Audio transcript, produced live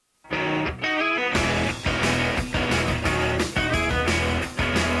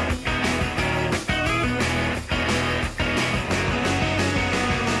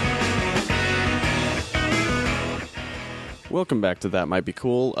welcome back to That Might Be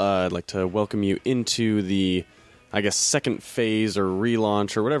Cool. I'd like to welcome you into the, I guess, second phase or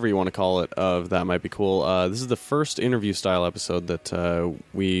relaunch or whatever you want to call it of That Might Be Cool. This is the first interview-style episode that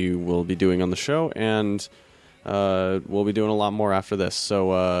we will be doing on the show, and we'll be doing a lot more after this.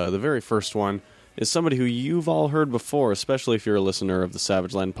 So the very first one is somebody who you've all heard before, especially if you're a listener of the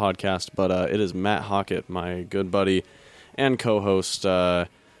Savage Land podcast, but it is Matt Hockett, my good buddy and co-host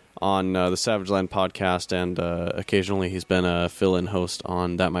on the Savage Land podcast, and occasionally he's been a fill-in host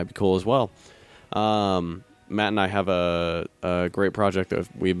on That Might Be Cool as well. Matt and I have a great project that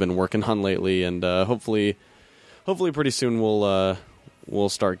we've been working on lately, and hopefully pretty soon we'll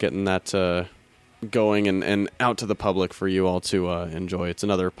start getting that going and out to the public for you all to enjoy. It's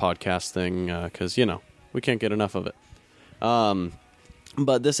another podcast thing because we can't get enough of it.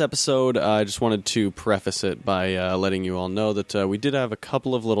 But this episode, I just wanted to preface it by letting you all know that we did have a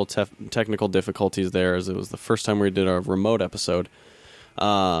couple of little technical difficulties there, as it was the first time we did our remote episode.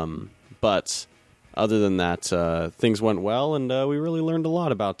 But other than that, things went well, and we really learned a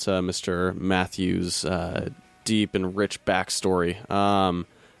lot about Mr. Matthew's deep and rich backstory.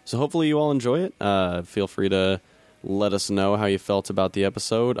 So hopefully you all enjoy it. Feel free to let us know how you felt about the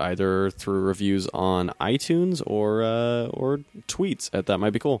episode, either through reviews on iTunes or tweets at That Might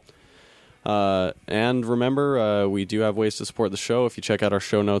Be Cool. And remember, we do have ways to support the show. If you check out our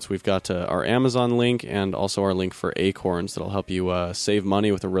show notes, we've got our Amazon link and also our link for Acorns that'll help you save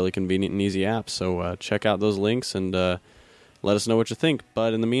money with a really convenient and easy app. So check out those links and let us know what you think.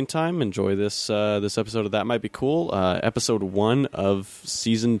 But in the meantime, enjoy this episode of That Might Be Cool, episode 1 of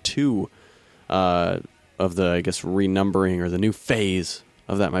season 2 of the, I guess, renumbering or the new phase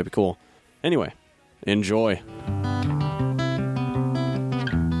of That Might Be Cool. Anyway, enjoy.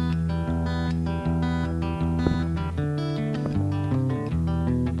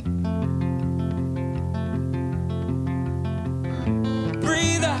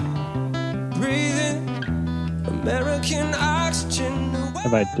 Breathe out, breathe in, American oxygen.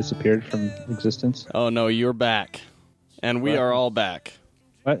 Have I disappeared from existence? Oh no, you're back. And we are all back.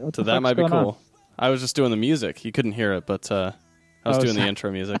 What So That Might Be Cool. I was just doing the music. You couldn't hear it, but I was doing the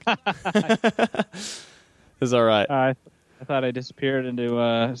intro music. It's all right. I thought I disappeared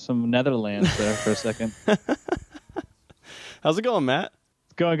into some Netherlands there for a second. How's it going, Matt?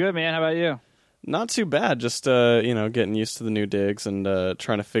 It's going good, man. How about you? Not too bad. Just getting used to the new digs and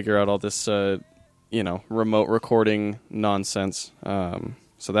trying to figure out all this remote recording nonsense.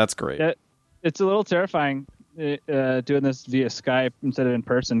 So that's great. It's a little terrifying doing this via Skype instead of in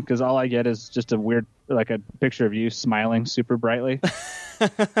person, because all I get is just a weird, like a picture of you smiling super brightly.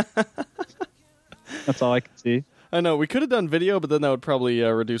 That's all I can see. I know. We could have done video, but then that would probably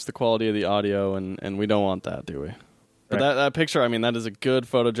reduce the quality of the audio, and we don't want that, do we? But Right. that picture, I mean, that is a good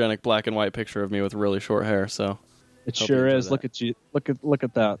photogenic black and white picture of me with really short hair, so... It Hope sure you enjoy is. that. Look at you. Look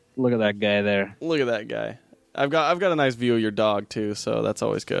at that. Look at that guy there. Look at that guy. I've got a nice view of your dog, too, so that's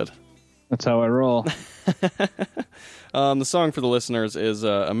always good. That's how I roll. The song for the listeners is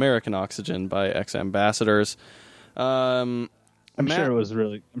American Oxygen by Ex-Ambassadors. I'm sure it was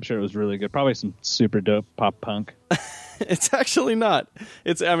really good. Probably some super dope pop punk. It's actually not.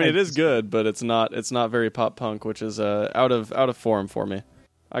 It is good, but it's not very pop punk, which is out of form for me.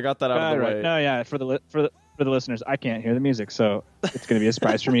 I got that out of the way. No, yeah, for the listeners, I can't hear the music, so it's going to be a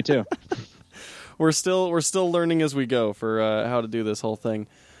surprise for me too. We're still learning as we go for how to do this whole thing.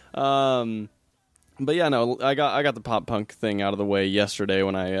 But yeah, no, I got the pop punk thing out of the way yesterday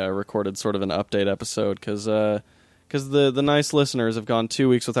when I recorded sort of an update episode, because the nice listeners have gone 2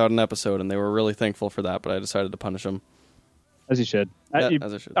 weeks without an episode, and they were really thankful for that, but I decided to punish them. As you should.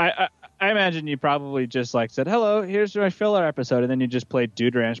 As I should. I imagine you probably just said, hello, here's my filler episode, and then you just played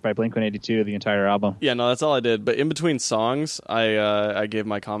Dude Ranch by Blink-182, the entire album. Yeah, no, that's all I did. But in between songs, I gave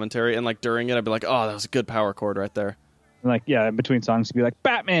my commentary, and during it, I'd be like, oh, that was a good power chord right there. And in between songs, you'd be like,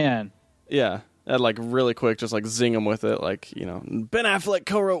 Batman! Yeah. I'd really quick, just zing them with it, Ben Affleck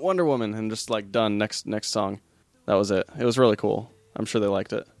co-wrote Wonder Woman, and just done, next song. That was it. It was really cool. I'm sure they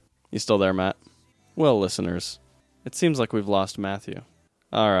liked it. You still there, Matt? Well, listeners, it seems like we've lost Matthew.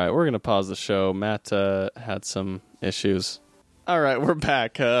 All right, we're going to pause the show. Matt had some issues. All right, we're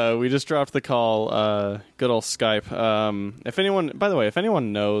back. We just dropped the call. Good old Skype. If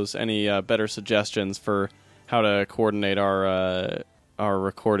anyone knows any better suggestions for how to coordinate our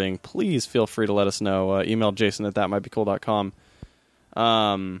recording, please feel free to let us know. Email Jason at thatmightbecool.com.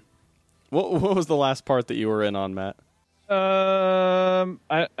 What was the last part that you were in on, Matt?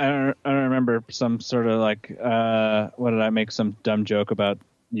 I don't remember. Some sort of what did I make some dumb joke about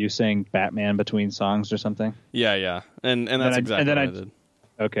you saying Batman between songs or something? Yeah, and that's exactly what I did.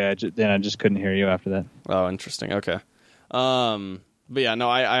 Okay, then I just couldn't hear you after that. Oh, interesting. Okay. But yeah, no,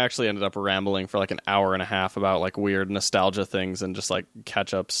 I actually ended up rambling for like an hour and a half about like weird nostalgia things and just like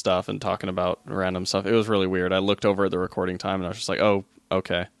catch up stuff and talking about random stuff. It was really weird. I looked over at the recording time and I was just like, oh,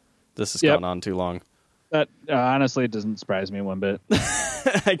 okay, this has gone on too long. That honestly doesn't surprise me one bit.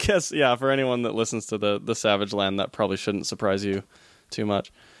 I guess, yeah, for anyone that listens to the Savage Land, that probably shouldn't surprise you too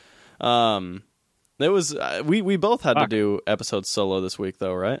much. It was we both had to do episodes solo this week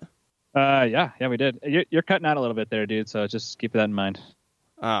though, right? Yeah, we did. You're cutting out a little bit there, dude. So just keep that in mind.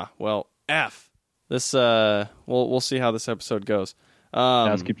 Well, this we'll see how this episode goes.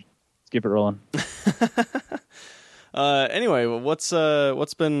 Let's keep it rolling. Anyway, what's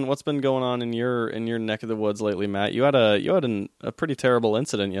been going on in your neck of the woods lately, Matt? You had a pretty terrible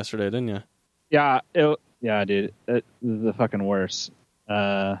incident yesterday, didn't you? Yeah, dude. It was the fucking worst.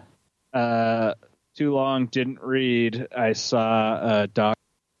 Too long, didn't read. I saw a dog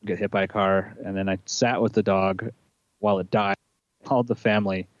get hit by a car, and then I sat with the dog while it died, called the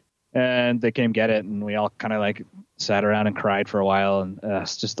family, and they came get it, and we all kind of like sat around and cried for a while, and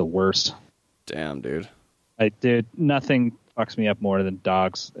it's just the worst. Damn, dude. Dude, nothing fucks me up more than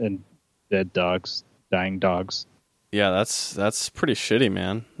dogs and dead dogs, dying dogs. Yeah, that's pretty shitty,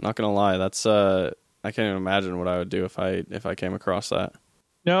 man. Not gonna lie, that's I can't even imagine what I would do if I came across that.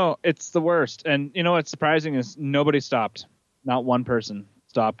 No, it's the worst. And you know what's surprising is nobody stopped. Not one person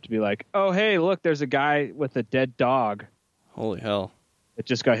stopped to be like, oh, hey, look, there's a guy with a dead dog. Holy hell. It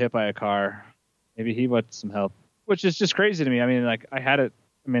just got hit by a car. Maybe he wants some help, which is just crazy to me. I mean, like,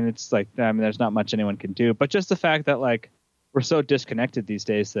 it's like, there's not much anyone can do. But just the fact that, like, we're so disconnected these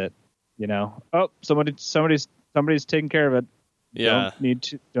days that, you know, somebody's taking care of it. Yeah.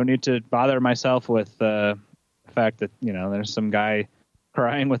 Don't need to bother myself with the fact that, you know, there's some guy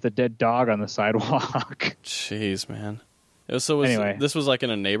crying with a dead dog on the sidewalk. Jeez, man. Anyway. This was like in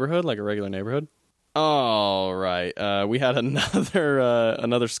a neighborhood, like a regular neighborhood? All right. We had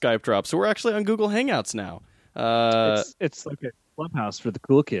another Skype drop. So we're actually on Google Hangouts now. It's like a clubhouse for the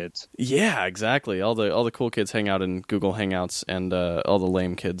cool kids. Yeah, exactly. All the cool kids hang out in Google Hangouts, and all the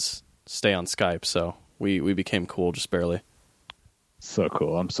lame kids stay on Skype. So we became cool just barely. So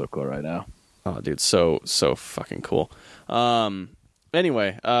cool. I'm so cool right now. Oh, dude, so fucking cool.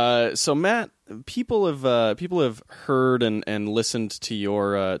 Anyway, so Matt, people have heard and listened to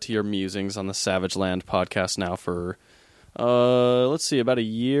your musings on the Savage Land podcast now for let's see, about a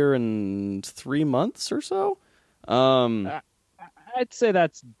year and 3 months or so. I'd say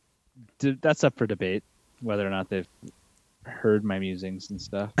that's up for debate whether or not they've heard my musings and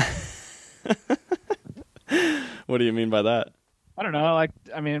stuff. What do you mean by that? I don't know. Like,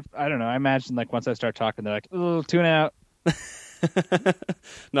 I mean, I don't know. I imagine like once I start talking, they're like, "Oh, tune out."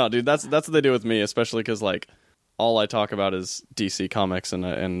 No, dude, that's what they do with me, especially because like all I talk about is DC Comics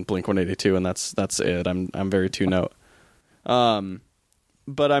and Blink-182, and that's it. I'm very two-note.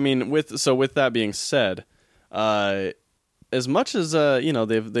 But I mean, with that being said, as much as you know,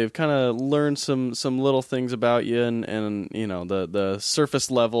 they've kind of learned some little things about you and you know the surface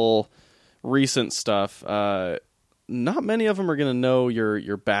level recent stuff. Not many of them are going to know your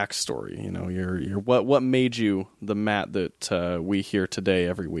backstory. You know, your what made you the Matt that we hear today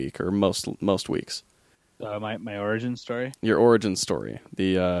every week or most weeks. My origin story. Your origin story.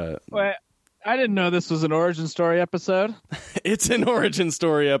 Wait, I didn't know this was an origin story episode. It's an origin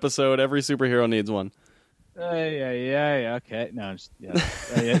story episode. Every superhero needs one. Yeah. Okay. No,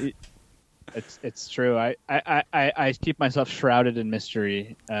 it's true. I keep myself shrouded in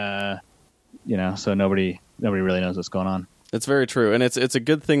mystery. You know, so nobody really knows what's going on. It's very true, and it's a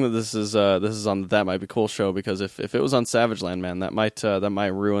good thing that this is on the That Might Be Cool show, because if it was on Savage Land, man, that might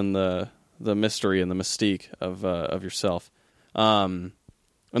ruin the mystery and the mystique of yourself. And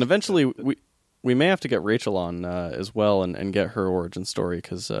eventually we may have to get Rachel on as well and get her origin story,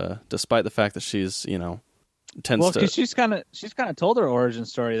 because despite the fact that she's, you know, because she's kind of told her origin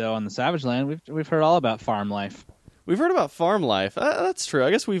story though on the Savage Land. We've heard all about farm life. We've heard about farm life. That's true.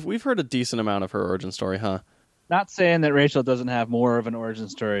 I guess we've heard a decent amount of her origin story, huh? Not saying that Rachel doesn't have more of an origin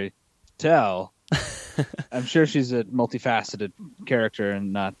story to tell. I'm sure she's a multifaceted character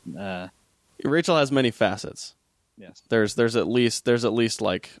and not. Rachel has many facets. Yes. There's at least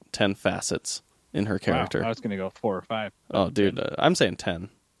like 10 facets in her character. Wow, I was going to go 4 or 5. Oh, dude, I'm saying 10.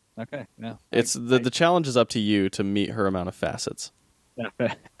 Okay, no. It's the challenge is up to you to meet her amount of facets.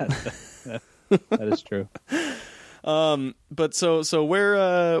 That is true. But so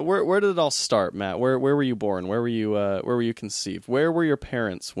where did it all start, Matt? Where were you born? Where were you conceived? Where were your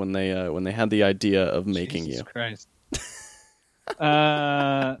parents when they had the idea of making Jesus you? Christ.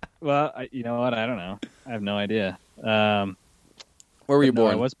 Well, you know what? I don't know. I have no idea. Where were you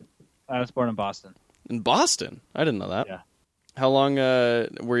born? I was born in Boston. In Boston? I didn't know that. Yeah. How long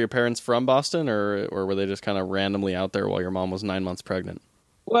were your parents from Boston, or were they just kind of randomly out there while your mom was 9 months pregnant?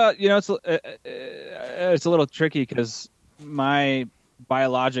 Well, it's a little tricky because my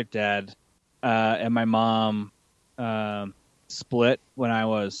biologic dad and my mom split when I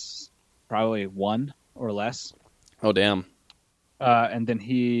was probably 1 or less. Oh, damn. And then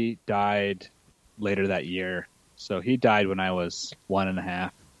he died later that year. So he died when I was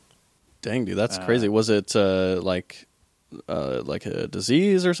 1.5. Dang, dude, that's crazy. Was it like a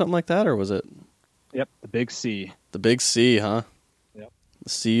disease or something like that, or was it? Yep, the big C. The big C, huh? Yep.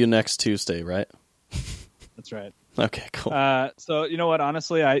 See you next Tuesday, right? That's right. Okay, cool. So you know what?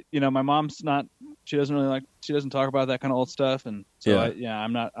 Honestly, my mom's not. She doesn't talk about that kind of old stuff, and so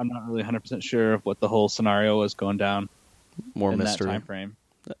I'm not really 100% sure of what the whole scenario was going down. More in mystery. That time frame.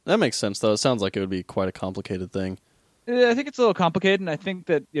 That makes sense, though. It sounds like it would be quite a complicated thing. Yeah, I think it's a little complicated, and I think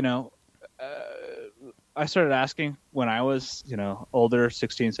that I started asking when I was older,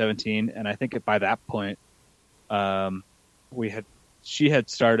 16, 17, and I think by that point, she had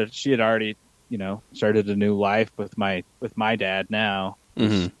already started a new life with my dad now.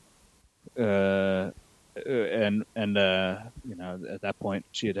 Mm-hmm. At that point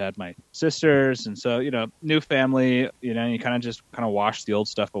she had my sisters, and so new family, you kind of wash the old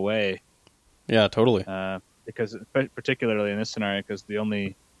stuff away. Yeah, totally. Because particularly in this scenario, because the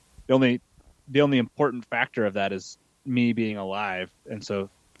only important factor of that is me being alive, and so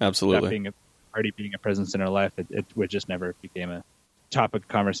absolutely that being a presence in her life, it would just never became a topic of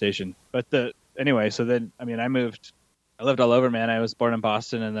conversation. But anyway, so then I lived all over, man. I was born in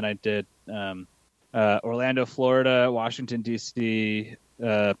Boston, and then I did Orlando, Florida, Washington, D.C.,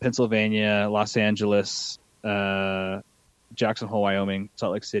 Pennsylvania, Los Angeles, Jackson Hole, Wyoming,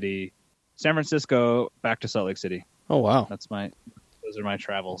 Salt Lake City, San Francisco, back to Salt Lake City. Oh, wow. Those are my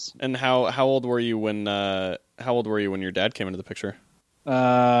travels. And how old were you when your dad came into the picture?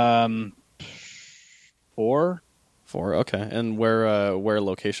 4. 4, okay. And where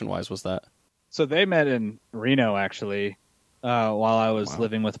location-wise was that? So they met in Reno, actually, while I was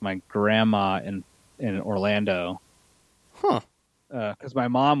living with my grandma in Orlando. Huh. Because my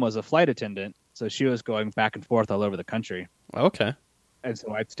mom was a flight attendant, so she was going back and forth all over the country. Okay. And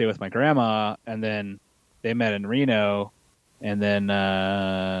so I'd stay with my grandma, and then they met in Reno, and then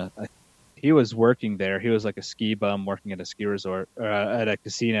he was working there. He was like a ski bum working at a ski resort, at a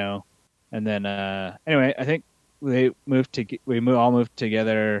casino. And then anyway, I think we all moved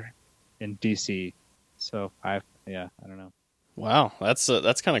together in DC. So I don't know. Wow, that's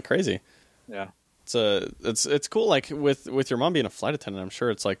kind of crazy. Yeah. It's cool. Like with your mom being a flight attendant, I'm sure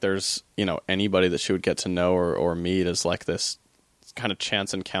it's like there's anybody that she would get to know or meet is like this kind of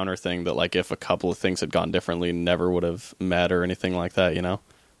chance encounter thing that like if a couple of things had gone differently, never would have met or anything like that.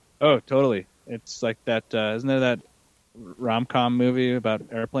 Oh, totally. It's like that. Isn't there that rom-com movie about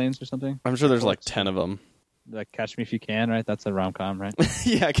airplanes or something? I'm sure there's like 10 of them. Like Catch Me If You Can, right? That's a rom-com, right?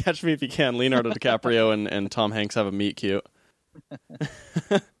 Yeah, Catch Me If You Can. Leonardo DiCaprio and Tom Hanks have a meet cute.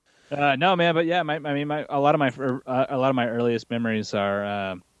 No, man, but yeah, a lot of my earliest memories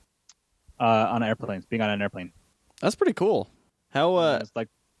are on airplanes, being on an airplane. That's pretty cool. How? It's like,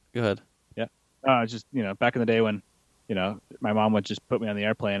 go ahead. Yeah, just back in the day when my mom would just put me on the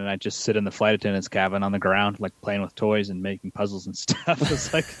airplane and I'd just sit in the flight attendant's cabin on the ground, like playing with toys and making puzzles and stuff.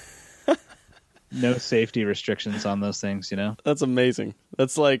 It's like no safety restrictions on those things, That's amazing.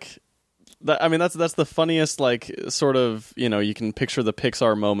 That's like. I mean, that's the funniest, like, sort of, you can picture the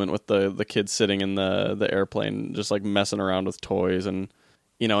Pixar moment with the kids sitting in the airplane, just like messing around with toys, and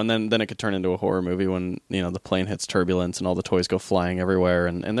and then it could turn into a horror movie when the plane hits turbulence and all the toys go flying everywhere,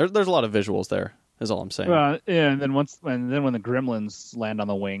 and there's a lot of visuals there. Is all I'm saying. Well, yeah, and then when the gremlins land on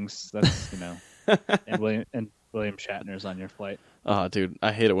the wings, that's and William Shatner's on your flight. Oh, dude,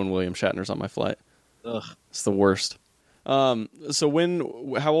 I hate it when William Shatner's on my flight. Ugh, it's the worst. So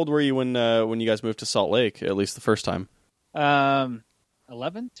how old were you when you guys moved to Salt Lake, at least the first time? 10 or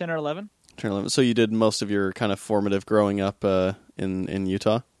 11. 10 or 11. So you did most of your kind of formative growing up in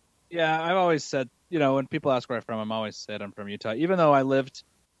Utah? Yeah, I've always said, when people ask where I'm from, I'm always said I'm from Utah. Even though I lived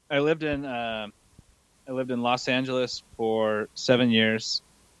in Los Angeles for 7 years,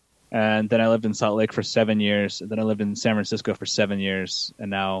 and then I lived in Salt Lake for 7 years, and then I lived in San Francisco for 7 years,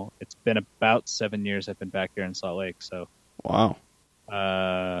 and now it's been about 7 years I've been back here in Salt Lake. So, wow.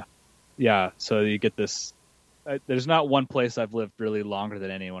 Yeah. So you get this. There's not one place I've lived really longer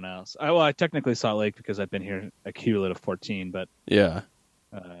than anyone else. I technically Salt Lake because I've been here a cumulative 14, but yeah,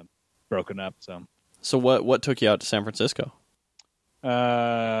 broken up. So what took you out to San Francisco?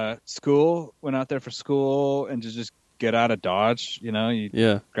 School. Went out there for school and just get out of Dodge.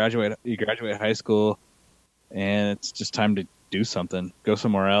 You graduate high school, and it's just time to do something, go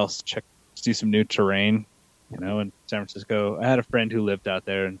somewhere else, see some new terrain. In San Francisco, I had a friend who lived out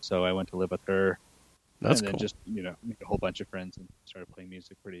there, and so I went to live with her. That's and then cool. just made a whole bunch of friends and started playing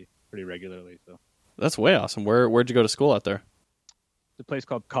music pretty regularly. So That's way awesome. Where'd you go to school out there? it's a place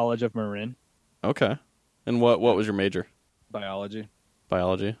called College of Marin. Okay. And what was your major? Biology.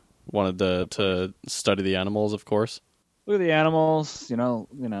 Biology. Wanted to study the animals, of course. Look at the animals.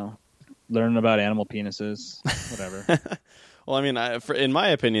 Learn about animal penises. Whatever. Well, I mean, in my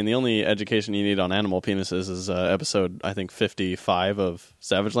opinion, the only education you need on animal penises is episode, I think, 55 of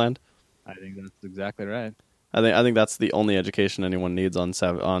Savage Land. I think that's exactly right. I think that's the only education anyone needs on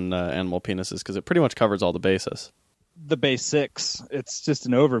animal penises, because it pretty much covers all the bases. The basics. It's just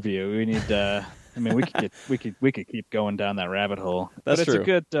an overview. We need. We could keep going down that rabbit hole. That's true.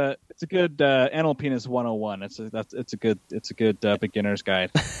 It's a good animal penis 101. It's a good beginner's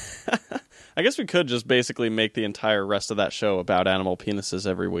guide. I guess we could just basically make the entire rest of that show about animal penises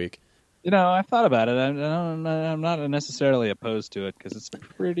every week. I've thought about it. I'm not necessarily opposed to it because it's a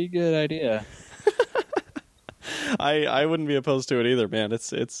pretty good idea. I wouldn't be opposed to it either, man.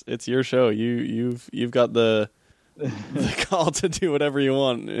 It's your show. You've got the call to do whatever you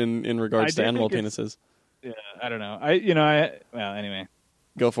want in regards to animal penises. Yeah, I don't know. Well, anyway.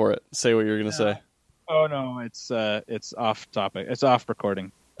 Go for it. Say what you're going to say. Oh no, it's off topic. It's off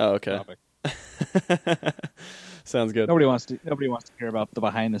recording. Oh, okay. Topic. Sounds good. Nobody wants to hear about the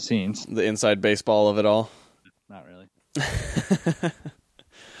behind the scenes. The inside baseball of it all. Not really.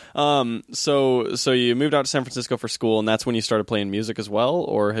 So you moved out to San Francisco for school, and that's when you started playing music as well,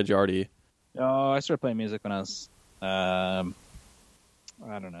 or had you already? Oh, I started playing music when I was, I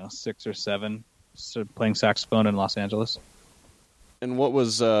don't know, 6 or 7. Started playing saxophone in Los Angeles. And what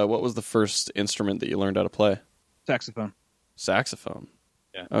was the first instrument that you learned how to play? Saxophone. Saxophone.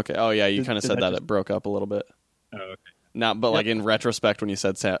 Yeah. Okay. Oh, yeah. You kind of said that it broke up a little bit. Oh, okay. Now, but like in retrospect, when you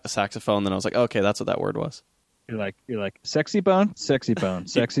said saxophone, then I was like, okay, that's what that word was. You're like sexy bone, sexy bone,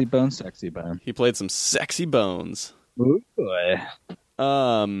 sexy bone, sexy bone. He played some sexy bones. Ooh, boy.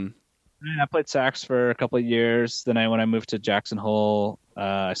 I played sax for a couple of years. Then when I moved to Jackson Hole,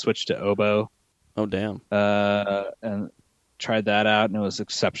 I switched to oboe. Oh, damn. And tried that out, and it was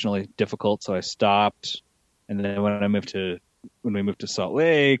exceptionally difficult, so I stopped. And then when we moved to Salt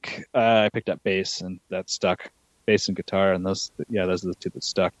Lake, I picked up bass, and that stuck. Bass and guitar, and those are the two that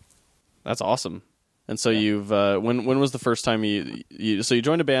stuck. That's awesome. And so you've when was the first time you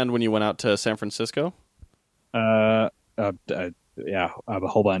joined a band when you went out to San Francisco? Yeah, I have a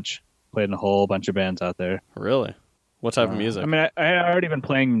whole bunch. Played in a whole bunch of bands out there. Really? What type of music? I mean, I had already been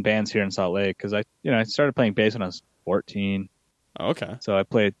playing in bands here in Salt Lake because I started playing bass when I was 14. Oh, okay. So I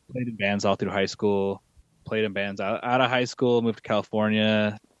played in bands all through high school. Played in bands out of high school. Moved to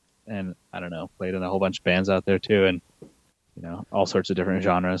California, and I don't know. Played in a whole bunch of bands out there too, and all sorts of different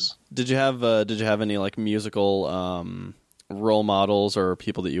genres. Did you have any like musical role models or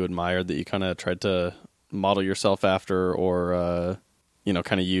people that you admired that you kind of tried to model yourself after, or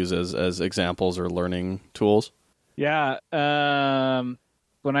kind of use as examples or learning tools? Yeah.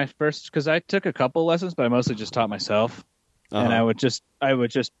 When I first, because I took a couple lessons, but I mostly just taught myself. Uh-huh. And I would just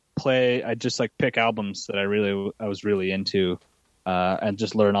play. I'd just like pick albums that I was really into, and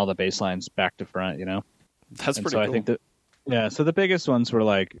just learn all the bass lines back to front. That's and pretty so cool. I think that, yeah. So the biggest ones were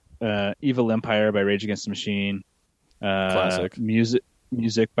like "Evil Empire" by Rage Against the Machine, Classic.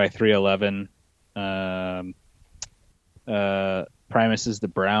 music by 311, Primus's The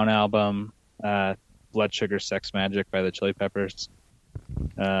Brown Album, Blood Sugar Sex Magic by the Chili Peppers.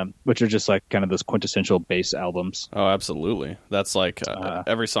 Which are just like kind of those quintessential bass albums. Oh, absolutely. That's like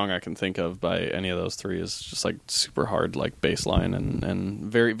every song I can think of by any of those three is just like super hard, like bass line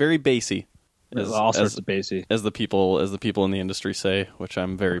and very, very bassy. All sorts of bassy, as the people in the industry say, which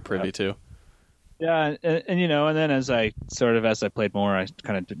I'm very privy to. Yeah, and and then as I played more, I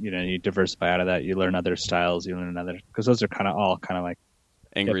kind of you diversify out of that. You learn other styles. You learn other, because those are kind of like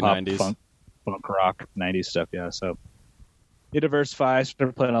angry hip-hop, 90s, funk rock 90s stuff. Yeah, so. You diversify,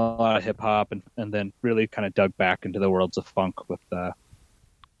 started playing a lot of hip hop, and then really kind of dug back into the worlds of funk with, I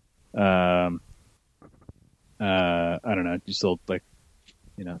don't know, just old like,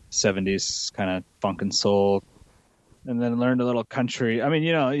 70s kind of funk and soul, and then learned a little country. I mean,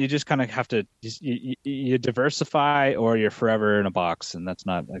 you just kind of have to you diversify, or you're forever in a box, and that's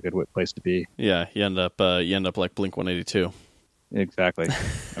not a good place to be. Yeah, you end up like Blink-182. Exactly.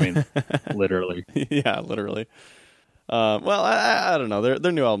 I mean, literally. Yeah, literally. Well, I don't know.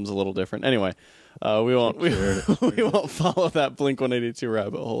 Their new album's a little different. Anyway, we won't follow that Blink-182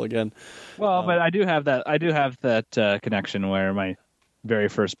 rabbit hole again. Well, but I do have that connection where my very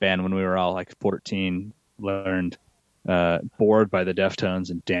first band, when we were all like 14, learned Bored by the Deftones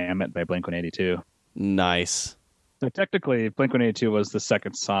and Damn It by Blink-182. Nice. So technically, Blink-182 was the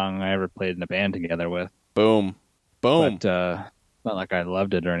second song I ever played in a band together with. Boom. But not like I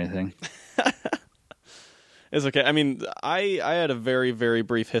loved it or anything. It's okay. I mean, I had a very, very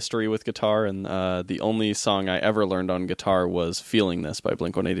brief history with guitar, and the only song I ever learned on guitar was Feeling This by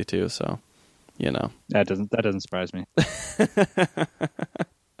Blink-182, so, That doesn't surprise me.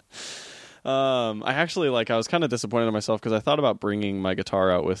 I actually, I was kind of disappointed in myself because I thought about bringing my guitar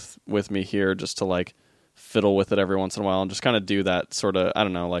out with me here just to, fiddle with it every once in a while and just kind of do that sort of, I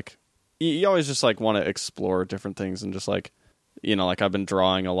don't know, you always just, want to explore different things and just, I've been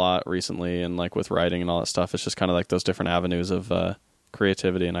drawing a lot recently and with writing and all that stuff. It's just kind of those different avenues of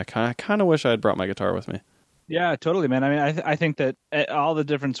creativity, and I kind of wish I had brought my guitar with me. Yeah, totally, man. I mean, I think that all the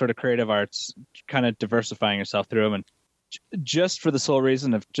different sort of creative arts, kind of diversifying yourself through them, and just for the sole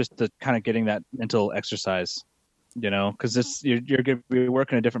reason of just the kind of getting that mental exercise, because you're going to be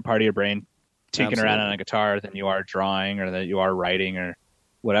working a different part of your brain, tinkering around on a guitar than you are drawing or that you are writing or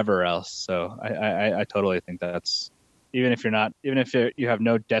whatever else. So I totally think that's. Even if you have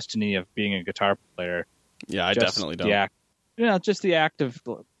no destiny of being a guitar player. Yeah, I definitely don't. Just the act of,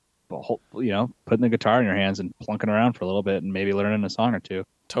 putting the guitar in your hands and plunking around for a little bit and maybe learning a song or two.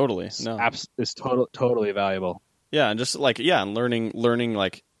 Totally. It's totally valuable. Yeah, and just and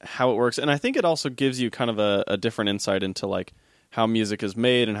learning how it works. And I think it also gives you kind of a different insight into how music is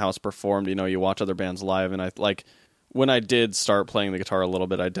made and how it's performed. You watch other bands live, and when I did start playing the guitar a little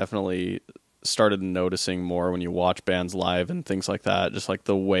bit, I definitely started noticing more when you watch bands live and things like that, just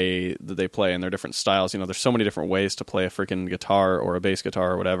the way that they play and their different styles. There's so many different ways to play a freaking guitar or a bass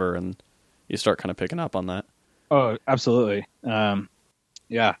guitar or whatever, and you start kind of picking up on that. Oh, absolutely.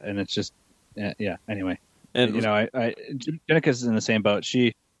 Yeah, and it's just anyway. And Jenica's in the same boat.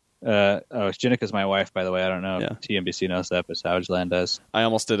 She Jenica's my wife, by the way. I don't know if TMBC knows that, but Savage Land does. I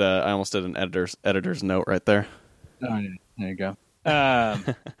almost did an editor's note right there. Oh, there you go.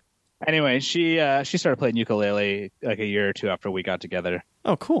 Anyway, she started playing ukulele a year or two after we got together.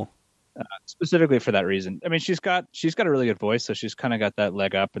 Oh, cool. Specifically for that reason. I mean, she's got a really good voice, so she's kind of got that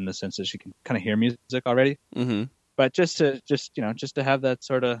leg up in the sense that she can kind of hear music already. Mm-hmm. But just to have that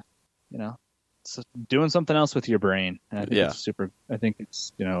sort of, doing something else with your brain. And I think it's super. I think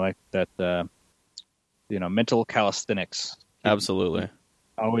it's that mental calisthenics. Absolutely.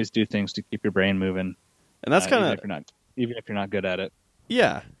 Always do things to keep your brain moving. And that's kind of even if you're not good at it.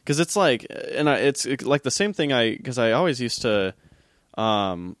 Yeah, because it's it's the same thing. Because I always used to,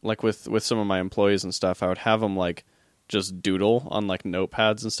 with some of my employees and stuff, I would have them just doodle on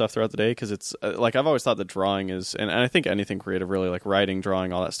notepads and stuff throughout the day. Because it's I've always thought that drawing is, and I think anything creative really, writing,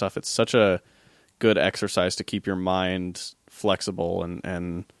 drawing, all that stuff. It's such a good exercise to keep your mind flexible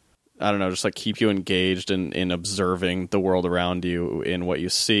and I don't know, just keep you engaged in observing the world around you, in what you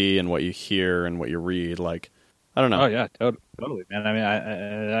see and what you hear and what you read. I don't know. Oh yeah, totally, man. I mean,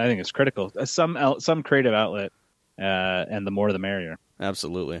 I think it's critical. Some creative outlet, and the more the merrier.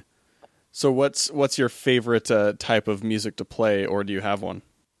 Absolutely. So what's your favorite type of music to play, or do you have one?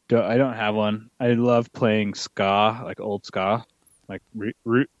 I don't have one. I love playing ska, old ska,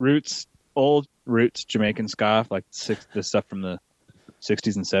 roots, old roots Jamaican ska, the stuff from the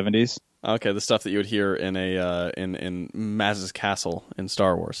 60s and 70s. Okay, the stuff that you would hear in in Maz's castle in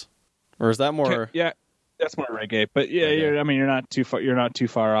Star Wars, or is that more? Yeah. That's more reggae, but you're not too far. You're not too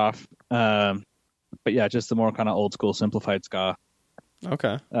far off. But yeah, just the more kind of old school simplified ska.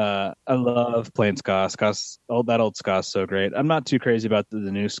 Okay. I love playing ska. That old ska is so great. I'm not too crazy about the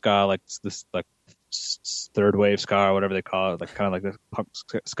new ska, this third wave ska or whatever they call it, kind of the punk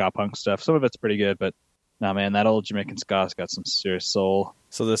ska punk stuff. Some of it's pretty good, but nah, man, that old Jamaican ska's got some serious soul.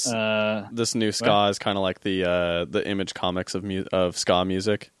 So this new ska is kind of like the Image comics of ska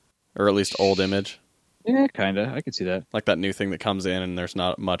music, or at least old Image. Yeah, kind of. I could see that. That new thing that comes in and there's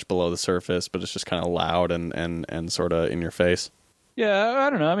not much below the surface, but it's just kind of loud and sort of in your face. Yeah,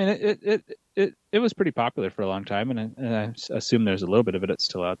 I don't know. I mean, it was pretty popular for a long time, and I assume there's a little bit of it that's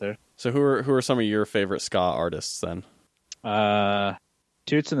still out there. So who are some of your favorite ska artists then?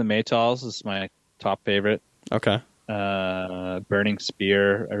 Toots and the Maytals is my top favorite. Okay. Burning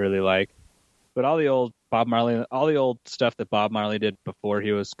Spear I really like. But all the old Bob Marley, all the old stuff that Bob Marley did before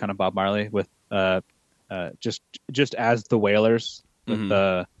he was kind of Bob Marley with just as the Wailers with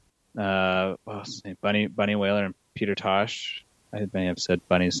what's his name? Bunny Wailer and Peter Tosh. I may have said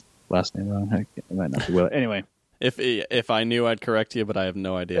Bunny's last name wrong. It might not be Wailer. Anyway. If I knew, I'd correct you, but I have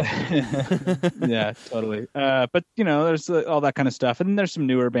no idea. Yeah, totally. But there's all that kind of stuff, and there's some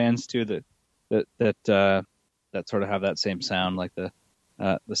newer bands too that sort of have that same sound, like the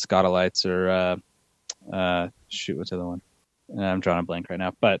Scotalites or Shoot, what's the other one? I'm drawing a blank right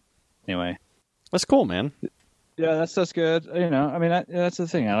now. But anyway, That's cool, man. yeah, that's good. You know, I mean, that's the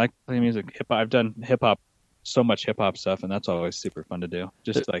thing. I like playing music. Hip hop. I've done hip hop, so much hip hop stuff, and that's always super fun to do.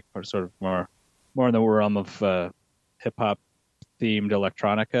 Just like sort of more in the realm of hip hop themed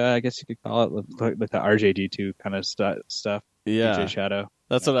electronica, I guess you could call it, like the RJD2 kind of stuff. Yeah, DJ Shadow.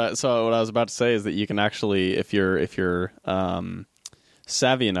 That's what I was about to say is that you can actually, if you're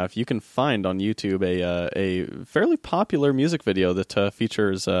savvy enough, you can find on YouTube a fairly popular music video that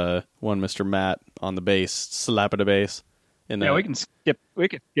features one Mr. Matt on the bass, slap at a bass. We can skip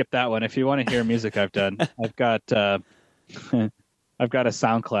that one if you want to hear music I've done. I've got a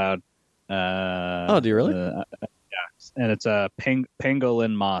SoundCloud. Oh, do you really? Yeah, and it's a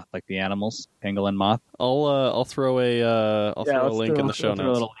pangolin moth, like the animals, pangolin moth. I'll throw a link in the show notes.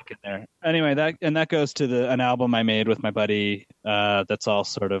 Throw a little link in there. Anyway, that goes to an album I made with my buddy. That's all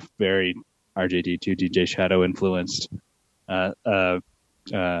sort of very RJD2 DJ Shadow influenced, hip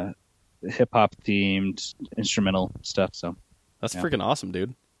hop themed instrumental stuff. So that's freaking awesome,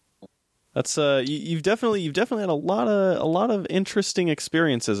 dude. That's you've definitely had a lot of interesting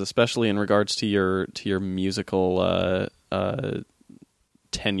experiences, especially in regards to your musical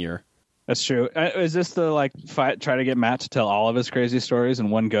tenure. That's true. Is this the try to get Matt to tell all of his crazy stories in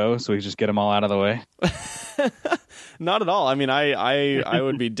one go, so we just get them all out of the way? Not at all. I mean, I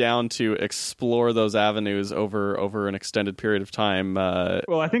would be down to explore those avenues over an extended period of time.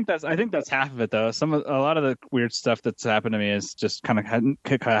 Well, I think that's half of it, though. A lot of the weird stuff that's happened to me is just kind of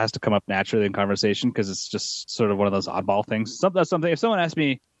has to come up naturally in conversation because it's just sort of one of those oddball things. That's something. If someone asked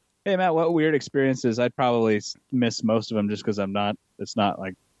me, "Hey, Matt, what weird experiences?" I'd probably miss most of them just because I'm not. It's not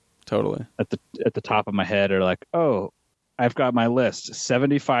like totally at the top of my head or like, oh, I've got my list,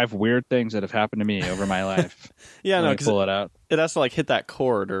 75 weird things that have happened to me over my life. Yeah, no, pull it out. It has to hit that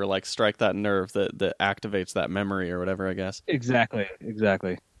chord or strike that nerve that activates that memory or whatever, I guess. Exactly.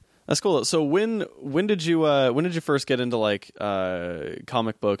 That's cool. So when did you first get into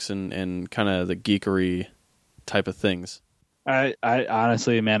comic books and kind of the geekery type of things? I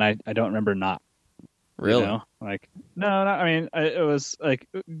honestly, man, I don't remember not. Really? You know? No. I mean, it was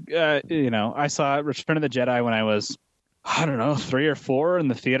I saw Return of the Jedi when I was, I don't know, 3 or 4 in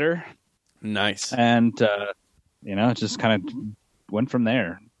the theater. Nice. And, it just kind of went from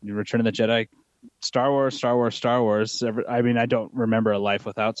there. Return of the Jedi, Star Wars. I mean, I don't remember a life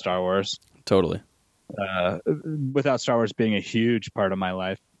without Star Wars. Totally. Without Star Wars being a huge part of my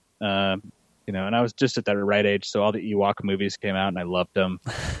life. And I was just at that right age, so all the Ewok movies came out, and I loved them.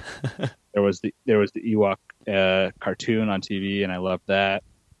 There was the Ewok cartoon on TV, and I loved that.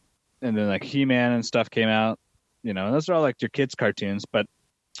 And then He-Man and stuff came out. Those are all your kids' cartoons, but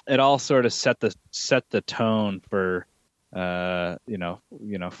it all sort of set the tone for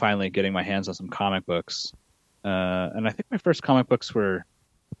finally getting my hands on some comic books. And I think my first comic books were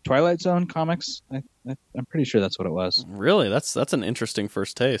Twilight Zone comics. I'm pretty sure that's what it was. Really? That's an interesting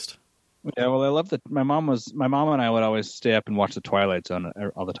first taste. Yeah, well, I love that. My mom and I would always stay up and watch the Twilight Zone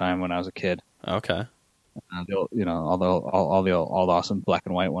all the time when I was a kid. Okay. All the awesome black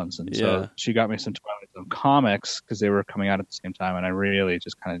and white ones, and so she got me some Twilight Zone comics because they were coming out at the same time, and I really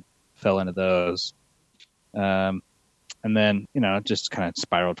just kind of fell into those. And then just kind of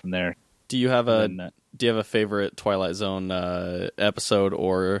spiraled from there. Do you have a favorite Twilight Zone episode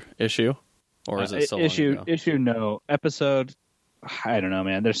or issue, or is it so issue? Long ago? Issue, no. Episode, I don't know,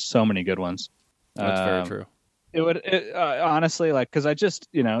 man. There's so many good ones. That's very true. It would honestly, because I just,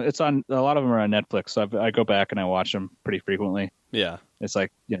 it's on, a lot of them are on Netflix, so I go back and I watch them pretty frequently. Yeah. It's I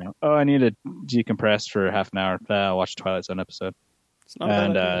need to decompress for half an hour. I'll watch a Twilight Zone episode. It's not a bad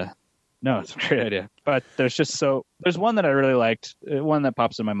idea. No, it's a great idea. But there's one that I really liked, one that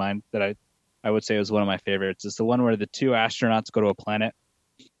pops in my mind that I would say was one of my favorites. It's the one where the 2 astronauts go to a planet,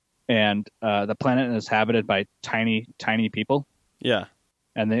 and the planet is inhabited by tiny, tiny people. Yeah.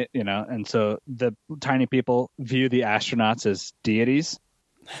 And they, and so the tiny people view the astronauts as deities,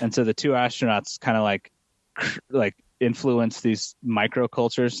 and so the 2 astronauts kind of influence these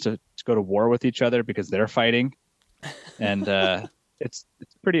microcultures to go to war with each other because they're fighting, and it's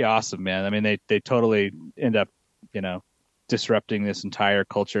pretty awesome, man. I mean, they totally end up, disrupting this entire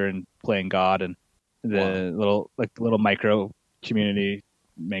culture and playing God, and the little micro community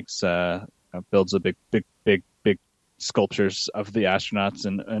makes builds a big sculptures of the astronauts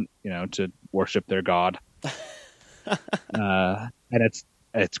and to worship their god. And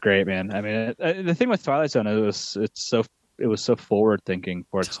it's great, man. I mean, the thing with Twilight Zone, it was so forward thinking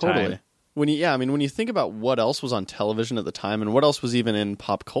for its time. When you think about what else was on television at the time and what else was even in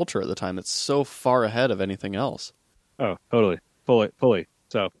pop culture at the time, it's so far ahead of anything else. Oh, totally, fully.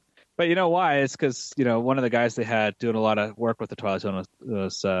 So, But you know why? It's because one of the guys they had doing a lot of work with the Twilight Zone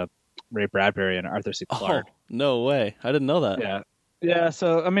was Ray Bradbury and Arthur C. Clarke. Oh, no way! I didn't know that. Yeah, yeah.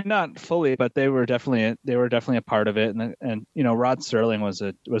 So I mean, not fully, but they were definitely a part of it. And Rod Serling was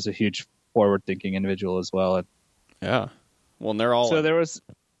a huge forward thinking individual as well. And, yeah. Well, and they're all so there was.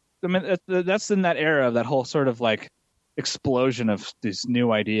 I mean, that's in that era of that whole sort of like explosion of these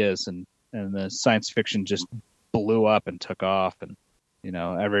new ideas, and the science fiction just blew up and took off. And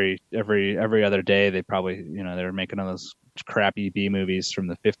every other day they probably they were making all those crappy B movies from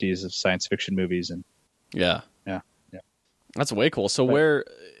the 50s of science fiction movies. And yeah. That's way cool. So where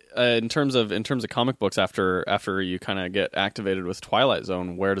in terms of comic books, after you kind of get activated with Twilight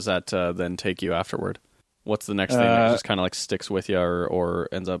Zone, where does that then take you afterward? What's the next thing that just kind of like sticks with you or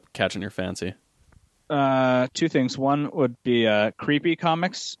ends up catching your fancy? Two things. One would be Creepy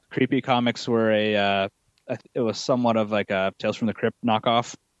Comics. Creepy Comics were it was somewhat of like a Tales from the Crypt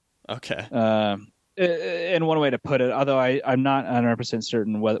knockoff. Okay. In one way to put it, although I'm not 100%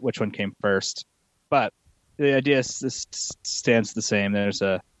 certain which one came first, but the idea stands the same. There's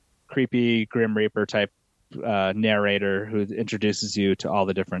a creepy Grim Reaper type narrator who introduces you to all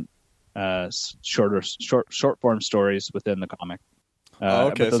the different short form stories within the comic.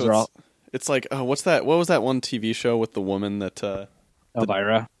 Okay, those are all. It's like what's that? What was that one TV show with the woman that?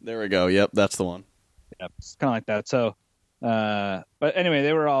 Elvira. There we go. Yep, that's the one. Yep, it's kind of like that. So, but anyway,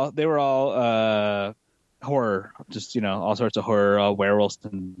 they were all horror, just all sorts of horror, all werewolves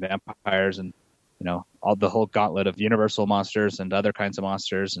and vampires, and all the whole gauntlet of Universal monsters and other kinds of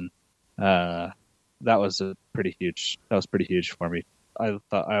monsters, and that was pretty huge for me. I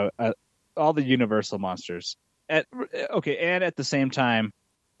thought all the Universal monsters and at the same time,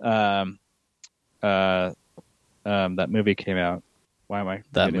 that movie came out. Why am I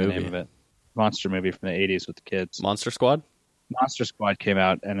that forgetting movie? The name of it? Monster movie from the 80s with the kids. Monster Squad. Monster Squad came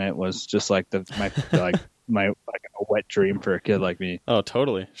out, and it was just like my a wet dream for a kid like me. Oh,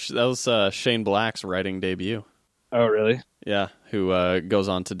 totally. That was Shane Black's writing debut. Oh, really? Yeah, who goes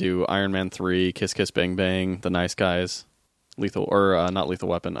on to do Iron Man 3, Kiss Kiss Bang Bang, The Nice Guys, Lethal not Lethal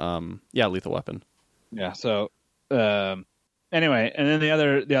Weapon. Lethal Weapon. Yeah. So, anyway, and then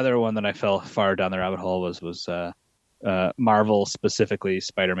the other one that I fell far down the rabbit hole was Marvel, specifically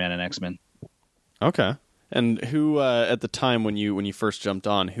Spider-Man and X-Men. Okay. And who at the time when you first jumped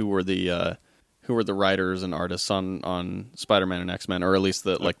on, who were the writers and artists on Spider-Man and X-Men, or at least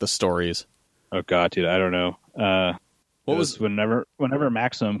the stories? Oh God, dude, I don't know. What was whenever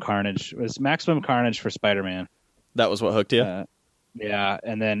Maximum Carnage for Spider-Man? That was what hooked you? Yeah,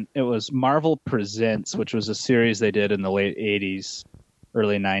 and then it was Marvel Presents, which was a series they did in the late 80s,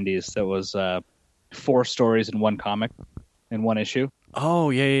 early 90s. That was 4 stories in one comic, in one issue.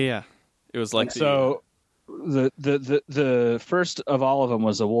 Oh yeah. It was like the first of all of them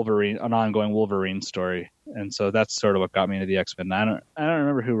was an ongoing Wolverine story, and so that's sort of what got me into the X-Men. I don't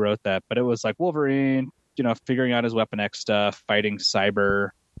remember who wrote that, but it was like Wolverine, figuring out his Weapon X stuff, fighting Cyber.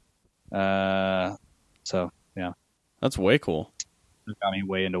 So yeah, that's way cool. It got me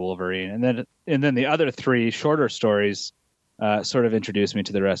way into Wolverine, and then the other 3 shorter stories sort of introduced me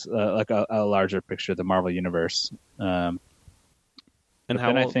to the rest, like a larger picture of the Marvel universe. And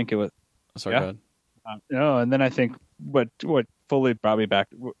I think it was. Sorry, go ahead. No, and then I think what fully brought me back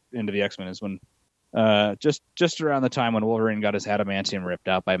into the X-Men is when just around the time when Wolverine got his adamantium ripped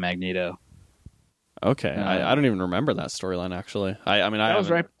out by Magneto. Okay, I don't even remember that storyline actually.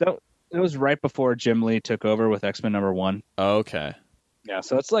 It was right before Jim Lee took over with X-Men #1. Okay. Yeah,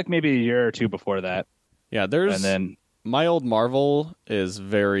 so it's like maybe a year or 2 before that. Yeah, my old Marvel is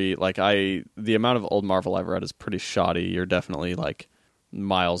very the amount of old Marvel I've read is pretty shoddy. You're definitely like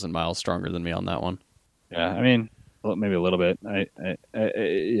miles and miles stronger than me on that one. Yeah, I mean, maybe a little bit. I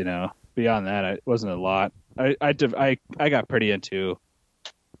beyond that, it wasn't a lot. I got pretty into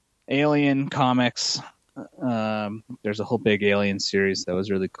Alien comics. There's a whole big Alien series that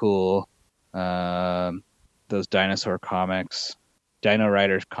was really cool. Those dinosaur comics, Dino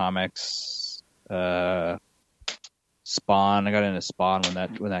Riders comics, Spawn. I got into Spawn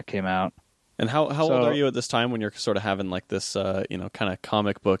when that came out. And how old are you at this time when you're sort of having like this, kind of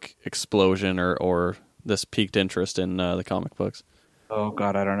comic book explosion or this piqued interest in the comic books? Oh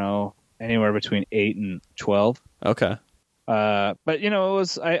God, I don't know. Anywhere between 8 and 12. Okay. But it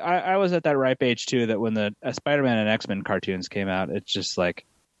was I was at that ripe age too that when the Spider-Man and X-Men cartoons came out, it's just like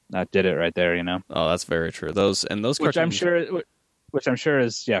that did it right there. Oh, that's very true. Those cartoons, which I'm sure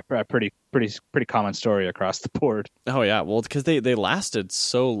is a pretty common story across the board. Oh yeah, well because they lasted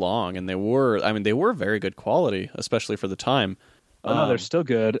so long and they were very good quality, especially for the time. Oh no, they're still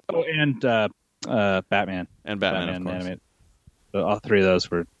good. Oh, and Batman and Batman of course. animated. All three of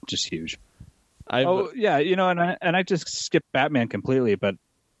those were just huge. Yeah, and I just skipped Batman completely, but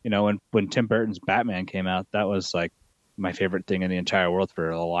when Tim Burton's Batman came out, that was like my favorite thing in the entire world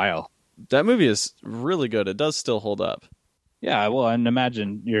for a while. That movie is really good. It does still hold up. Yeah, well, and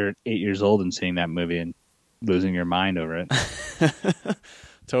imagine you're 8 years old and seeing that movie and losing your mind over it.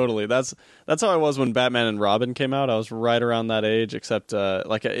 Totally. That's how I was when Batman and Robin came out. I was right around that age, except I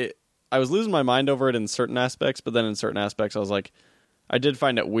was losing my mind over it in certain aspects, but then in certain aspects I was like, I did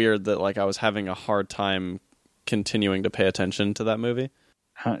find it weird that like I was having a hard time continuing to pay attention to that movie.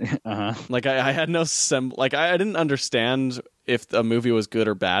 Uh-huh. Like I had no I didn't understand if a movie was good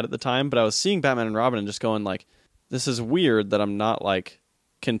or bad at the time, but I was seeing Batman and Robin and just going like, this is weird that I'm not like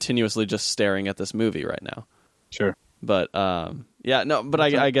continuously just staring at this movie right now. Sure. But yeah, no, but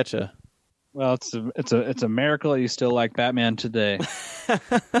I get you. Well, it's a miracle you still like Batman today.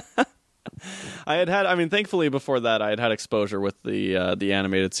 I mean, thankfully before that I had exposure with the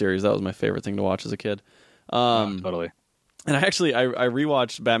animated series. That was my favorite thing to watch as a kid. Totally. And I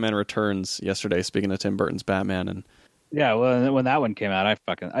rewatched Batman Returns yesterday. Speaking of Tim Burton's Batman, and yeah, well, when that one came out,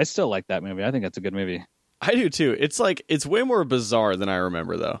 I still like that movie. I think that's a good movie. I do too. It's like it's way more bizarre than I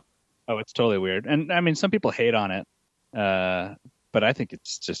remember, though. Oh, it's totally weird, and I mean, some people hate on it, but I think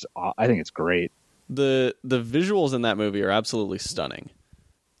it's great. The visuals in that movie are absolutely stunning.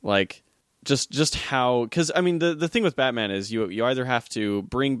 Like just how, because I mean the thing with Batman is you either have to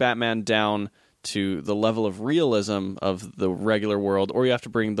bring Batman down to the level of realism of the regular world, or you have to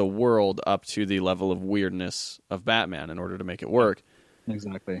bring the world up to the level of weirdness of Batman in order to make it work.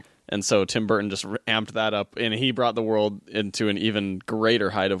 Exactly. And so Tim Burton just amped that up, and he brought the world into an even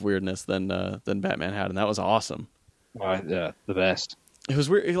greater height of weirdness than Batman had, and that was awesome. Yeah, the best. It was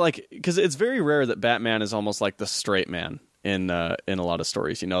weird, like, because it's very rare that Batman is almost like the straight man in a lot of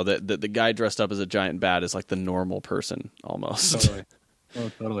stories. That the guy dressed up as a giant bat is like the normal person almost. Totally.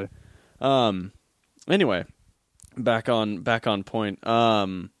 Oh, totally. Anyway, back on point.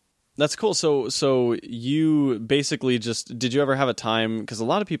 That's cool. So you basically did you ever have a time, because a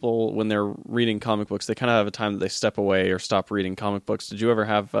lot of people when they're reading comic books, they kind of have a time that they step away or stop reading comic books. Did you ever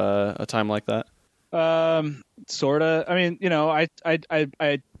have a time like that? Sorta. I mean, I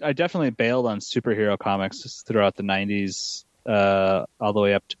definitely bailed on superhero comics throughout the 90s, all the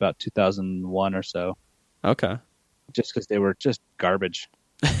way up to about 2001 or so. Okay. Just because they were just garbage.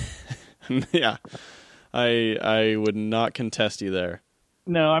 Yeah, I would not contest you there.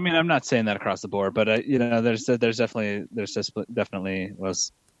 No, I mean, I'm not saying that across the board, but there's definitely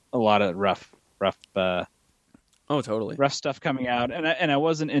was a lot of rough. Totally. Rough stuff coming out, and I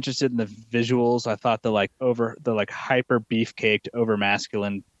wasn't interested in the visuals. I thought the hyper beefcaked, over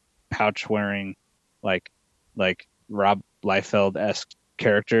masculine, pouch wearing, like Rob Liefeld-esque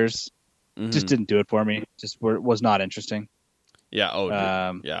characters just didn't do it for me. Was not interesting. Yeah. Oh.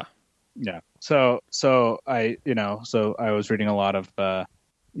 Yeah. Yeah. So I was reading a lot of, I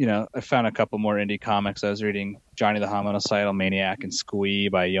found a couple more indie comics. I was reading Johnny the Homicidal Maniac and Squee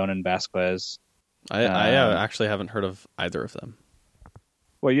by Yonan Vasquez. I actually haven't heard of either of them.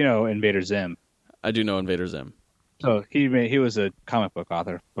 Well, Invader Zim. I do know Invader Zim. So he was a comic book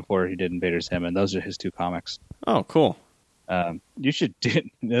author before he did Invader Zim, and those are his two comics. Oh, cool. You should do.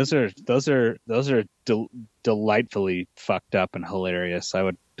 Those are delightfully fucked up and hilarious. I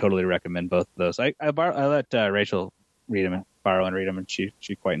would totally recommend both of those. I let Rachel borrow and read them, and she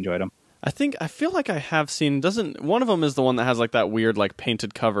quite enjoyed them. I feel like I have seen. Doesn't one of them is the one that has like that weird like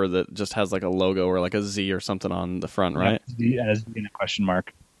painted cover that just has like a logo or like a Z or something on the front, right? Yeah, as in a question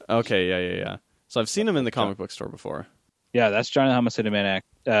mark. Okay, yeah. So I've seen them in the comic book store before. Yeah, that's Johnny the Homicidal Maniac.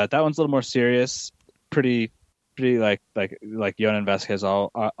 That one's a little more serious. Pretty like Yonan Vasquez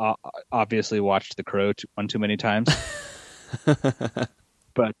obviously watched The Crow one too many times.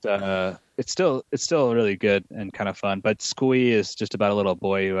 But it's still really good and kind of fun. But Squee is just about a little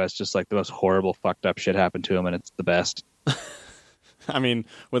boy who has just like the most horrible fucked up shit happen to him, and it's the best. I mean,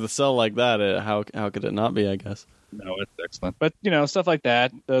 with a cell like that, how could it not be, I guess? No, it's excellent. But, stuff like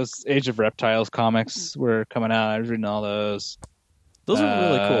that, those Age of Reptiles comics were coming out. I was reading all those. Those are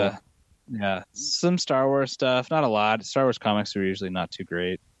really cool. Yeah, some Star Wars stuff, not a lot. Star Wars comics are usually not too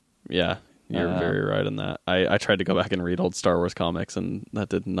great. Yeah, you're very right in that. I tried to go back and read old Star Wars comics, and that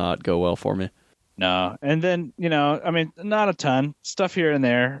did not go well for me. No, and then, I mean, not a ton. Stuff here and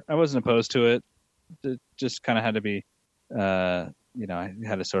there. I wasn't opposed to it. It just kind of had to be, I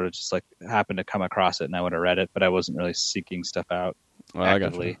had to sort of just like happen to come across it, and I would have read it, but I wasn't really seeking stuff out actively. I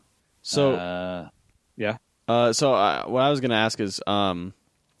got you. So, yeah. So what I was going to ask is,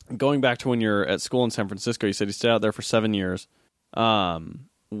 going back to when you're at school in San Francisco, you said you stayed out there for 7 years.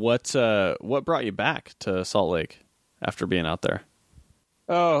 What brought you back to Salt Lake? after being out there?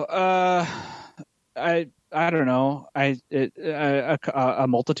 Oh, I don't know. A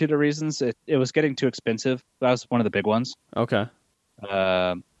multitude of reasons. It was getting too expensive. That was one of the big ones. Okay.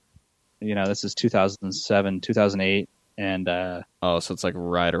 This is 2007, 2008, and so it's like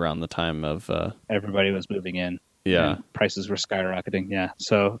right around the time of everybody was moving in. Yeah. And prices were skyrocketing. Yeah.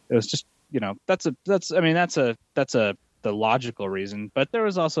 So it was just, that's the logical reason. But there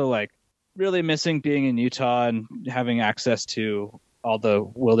was also like really missing being in Utah and having access to all the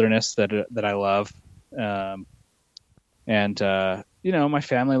wilderness that I love. My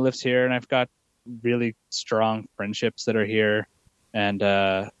family lives here, and I've got really strong friendships that are here. And,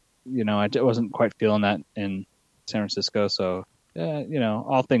 I wasn't quite feeling that in San Francisco. So,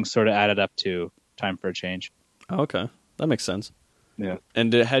 all things sort of added up to time for a change. Okay. That makes sense. Yeah.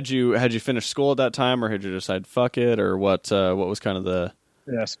 And had you finished school at that time, or had you decided fuck it, or what was kind of the...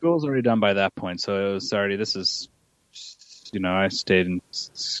 Yeah, school's already done by that point. So it was already, I stayed in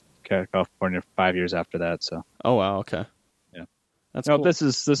California for 5 years after that. So. Oh, wow. Okay. Yeah. That's cool. This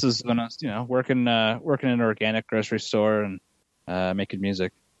is when I was, working in an organic grocery store and making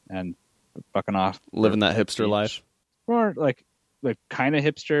music and fucking off. Living that hipster life. Or like kind of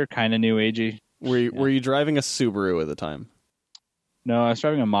hipster, kind of new agey. Were you driving a Subaru at the time? No, I was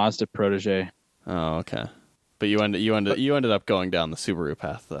driving a Mazda Protege. Oh, okay. But you ended up going down the Subaru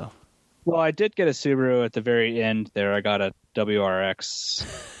path, though. Well, I did get a Subaru at the very end there. I got a WRX.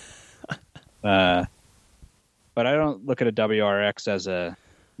 But I don't look at a WRX as a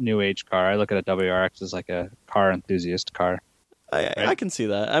new age car. I look at a WRX as like a car enthusiast car. I can see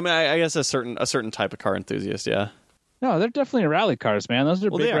that. I mean, I guess a certain type of car enthusiast, yeah. No, they're definitely rally cars, man. Those are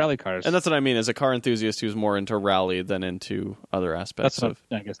big rally cars. And that's what I mean, is a car enthusiast who's more into rally than into other aspects I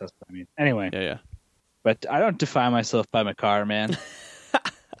guess that's what I mean. Anyway. Yeah. But I don't define myself by my car, man.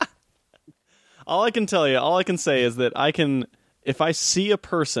 All I can say is that if I see a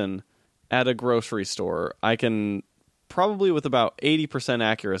person at a grocery store, I can probably with about 80%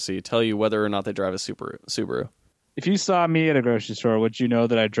 accuracy tell you whether or not they drive a Subaru. If you saw me at a grocery store, would you know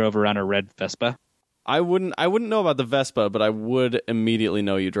that I drove around a red Vespa? I wouldn't know about the Vespa, but I would immediately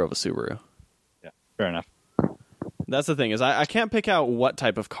know you drove a Subaru. Yeah, fair enough. That's the thing, is I can't pick out what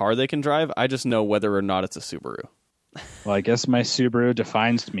type of car they can drive. I just know whether or not it's a Subaru. Well, I guess my Subaru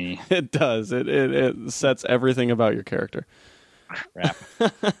defines me. It does. It sets everything about your character. Crap.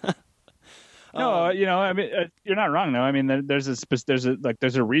 No, I mean, you're not wrong though. I mean, there's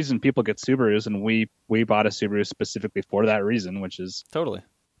a reason people get Subarus, and we bought a Subaru specifically for that reason, which is totally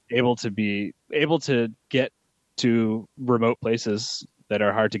able to get to remote places that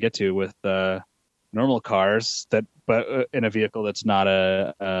are hard to get to with normal cars, but in a vehicle that's not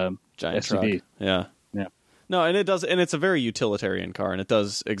a giant SUV. Truck. Yeah. No, and it's a very utilitarian car, and it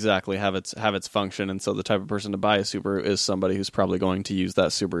does exactly have its function. And so the type of person to buy a Subaru is somebody who's probably going to use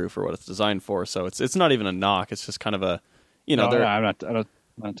that Subaru for what it's designed for. So it's not even a knock. It's just kind of a, No, I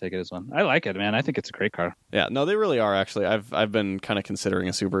don't take it as one. I like it, man. I think it's a great car. Yeah, no, they really are, actually. I've been kind of considering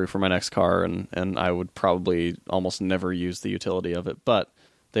a Subaru for my next car, and I would probably almost never use the utility of it, but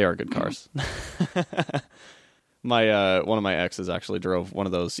they are good cars. One of my exes actually drove one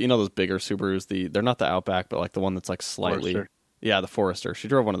of those, those bigger Subarus. They're not the Outback, but like the one that's like slightly, Forester. Yeah, the Forester. She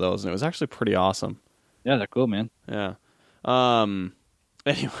drove one of those, and it was actually pretty awesome. Yeah, they're cool, man. Yeah.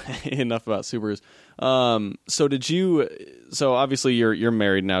 Anyway, enough about Subarus. So obviously you're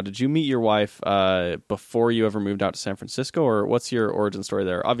married now. Did you meet your wife before you ever moved out to San Francisco, or what's your origin story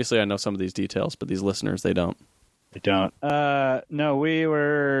there? Obviously, I know some of these details, but these listeners, they don't. I don't. No, we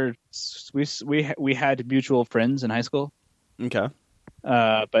had mutual friends in high school. Okay.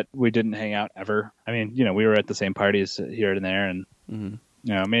 But we didn't hang out ever. I mean, we were at the same parties here and there, and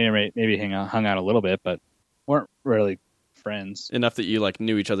maybe hung out a little bit, but weren't really friends. Enough that you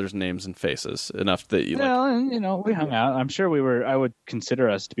knew each other's names and faces. Enough that you we hung out. I'm sure I would consider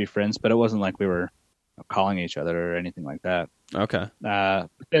us to be friends, but it wasn't like we were calling each other or anything like that. Okay. But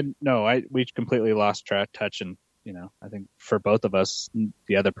then we completely lost touch, and I think for both of us,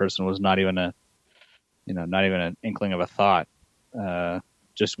 the other person was not even an inkling of a thought.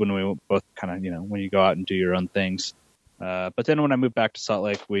 Just when we both kind of, when you go out and do your own things. But then when I moved back to Salt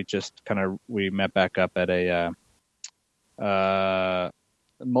Lake, we met back up at a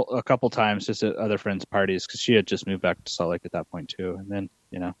couple times just at other friends' parties, because she had just moved back to Salt Lake at that point too. And then,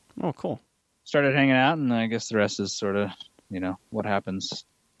 Oh, cool. Started hanging out, and I guess the rest is sort of, what happens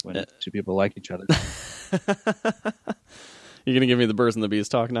when two people like each other. You gonna give me the birds and the bees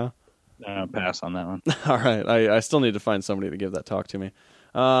talk now? Pass on that one. All right, I still need to find somebody to give that talk to me.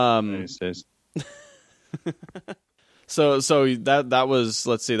 So that was,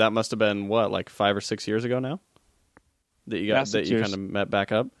 let's see, that must have been what, like 5 or 6 years ago now? that you kind of met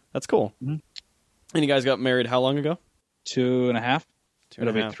back up. That's cool. Mm-hmm. And you guys got married how long ago? 2.5.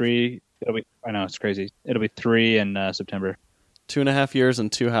 It'll be 3. I know, it's crazy. It'll be 3 in September. 2.5 years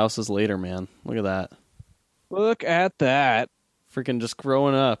and 2 houses later, man. Look at that. Look at that. Freaking just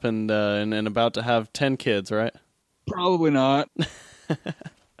growing up and about to have 10 kids, right? Probably not.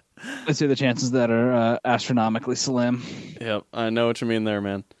 I'd say the chances that are astronomically slim. Yep, I know what you mean there,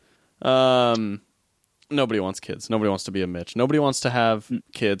 man. Nobody wants kids. Nobody wants to be a Mitch. Nobody wants to have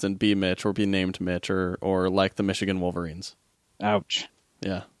kids and be Mitch or be named Mitch or like the Michigan Wolverines. Ouch.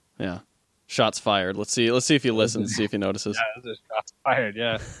 Yeah. Shots fired. Let's see if he listens, see if he notices. Yeah, those are shots fired,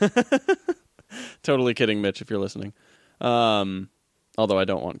 yeah. Totally kidding, Mitch, if you're listening. Although I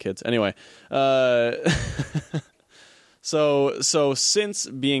don't want kids. Anyway, so since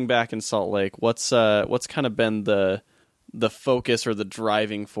being back in Salt Lake, what's kind of been the focus or the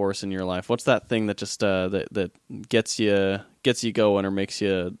driving force in your life? What's that thing that just that gets you going or makes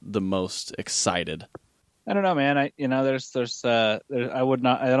you the most excited? I don't know, man. I don't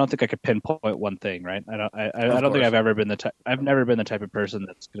think I could pinpoint one thing, right? I don't think I've ever been I've never been the type of person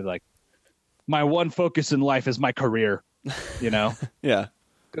that's gonna like, my one focus in life is my career, Yeah.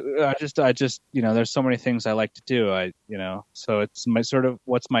 I just, there's so many things I like to do. So it's my sort of,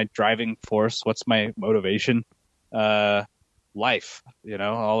 what's my driving force? What's my motivation? Life,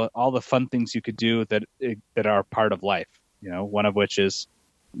 all the fun things you could do that are part of life, one of which is,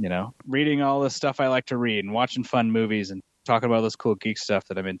 reading all the stuff I like to read and watching fun movies and talking about this cool geek stuff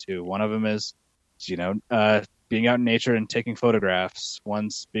that I'm into. One of them is, being out in nature and taking photographs.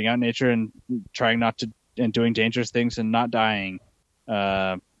 One's being out in nature and trying not to, and doing dangerous things and not dying.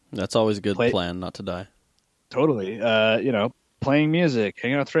 That's always a good plan, not to die. Totally. Playing music,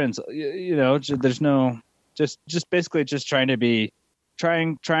 hanging out with friends, there's no, just basically just trying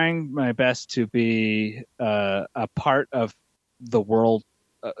my best to be a part of the world,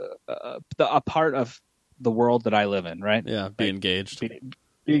 a part of the world that I live in, right? Yeah, be engaged.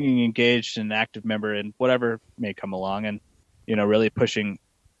 Being engaged and an active member in whatever may come along, and really pushing,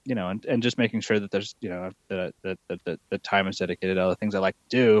 and just making sure that there's the time is dedicated to other things I like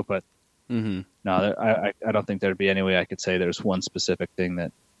to do. But no, I don't think there'd be any way I could say there's one specific thing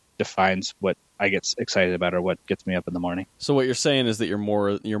that defines what I get excited about or what gets me up in the morning. So what you're saying is that you're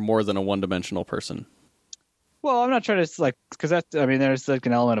more than a one-dimensional person. Well, I'm not trying to because there's like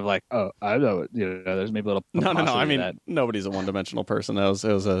an element of like, oh, I know, there's maybe a little. No. I mean, nobody's a one-dimensional person. It was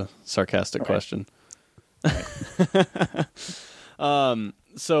a sarcastic question. Right.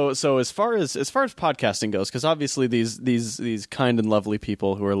 So as far as podcasting goes, because obviously these kind and lovely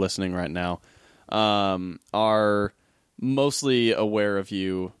people who are listening right now are mostly aware of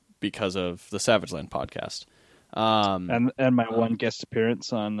you because of the Savage Land podcast, and my one guest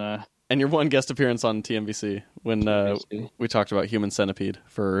appearance on. And your one guest appearance on TMVC when we talked about Human Centipede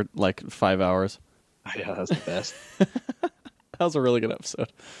for like 5 hours. Oh, yeah, that was the best. That was a really good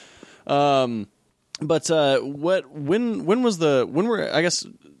episode. But when were, I guess,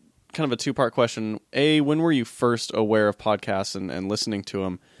 kind of a two-part question. A, when were you first aware of podcasts and listening to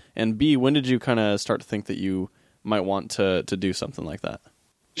them? And B, when did you kind of start to think that you might want to do something like that?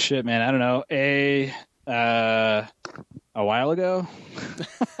 Shit, man, I don't know. A while ago.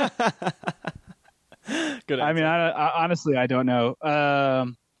 Good answer. I mean, I honestly, I don't know. I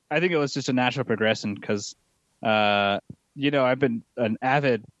think it was just a natural progression because, I've been an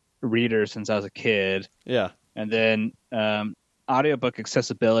avid reader since I was a kid. Yeah. And then audiobook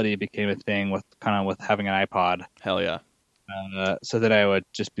accessibility became a thing with having an iPod. Hell yeah. So that I would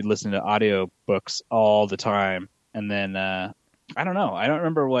just be listening to audiobooks all the time. And then, I don't know. I don't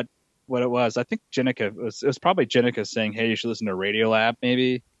remember what it was. I think Jenica it was probably Jenica saying, hey, you should listen to Radiolab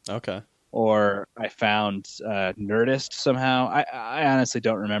maybe. Okay. Or I found Nerdist somehow. I honestly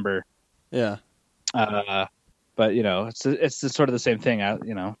don't remember. Yeah. But it's sort of the same thing.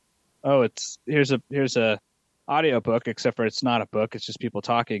 Here's a audiobook, except for it's not a book, it's just people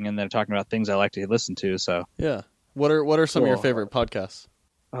talking and they're talking about things I like to listen to. So yeah. What are some of your favorite podcasts?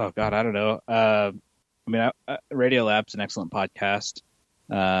 Oh God, I don't know. Radiolab's an excellent podcast.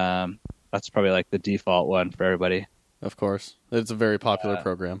 That's probably like the default one for everybody. Of course. It's a very popular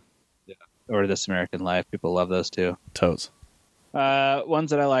program. Yeah. Or This American Life. People love those too. Totes.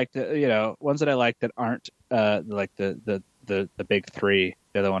 Ones that I like that aren't like the big three.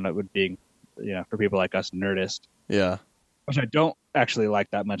 The other one that would be, for people like us, Nerdist. Yeah. Which I don't actually like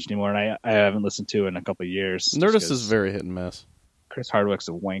that much anymore, and I haven't listened to in a couple of years. Nerdist is very hit and miss. Chris Hardwick's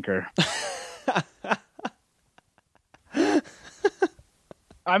a wanker.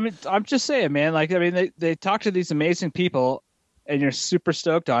 I'm just saying, man. They talk to these amazing people, and you're super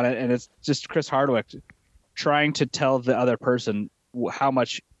stoked on it, and it's just Chris Hardwick trying to tell the other person how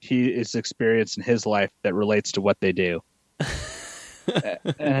much he is experienced in his life that relates to what they do. And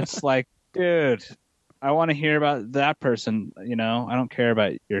it's like, dude, I want to hear about that person. I don't care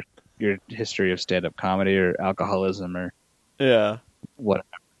about your history of stand-up comedy or alcoholism or whatever.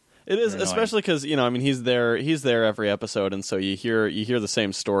 It is, especially because he's there every episode, and so you hear the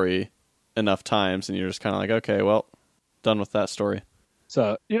same story enough times, and you're just kind of like, okay, well, done with that story.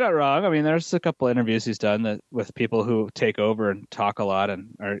 So you're not wrong. I mean, there's a couple interviews he's done with people who take over and talk a lot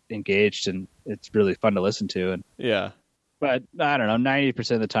and are engaged, and it's really fun to listen to. And but I don't know,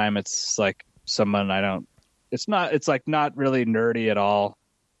 90% of the time it's like someone I don't. It's like not really nerdy at all.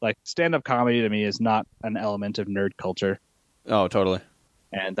 Like stand-up comedy to me is not an element of nerd culture. Oh, totally.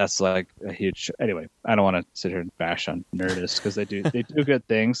 And that's like a huge. Anyway, I don't want to sit here and bash on Nerdist because they do good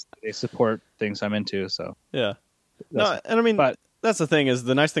things. They support things I'm into. So yeah. No, and I mean, but that's the thing is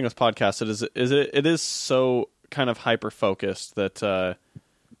the nice thing with podcasts it is so kind of hyper focused that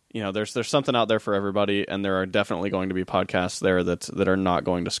there's something out there for everybody, and there are definitely going to be podcasts there that are not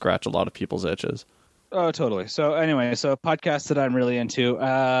going to scratch a lot of people's itches. Oh, totally. So anyway, podcasts that I'm really into.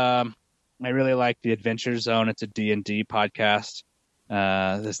 I really like the Adventure Zone. It's a D&D podcast.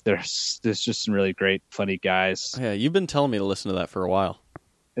 There's just some really great, funny guys. Yeah, you've been telling me to listen to that for a while.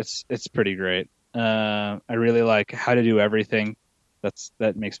 It's pretty great. I really like How to Do Everything.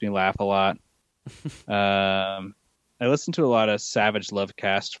 That makes me laugh a lot. I listened to a lot of Savage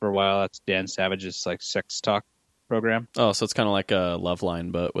Lovecast for a while. That's Dan Savage's like sex talk program. Oh, so it's kind of like a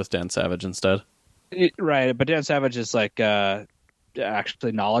Loveline, but with Dan Savage instead. Right, but Dan Savage is like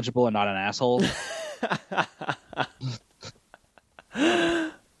actually knowledgeable and not an asshole.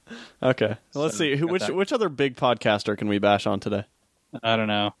 Okay, well, let's see. Which other big podcaster can we bash on today? I don't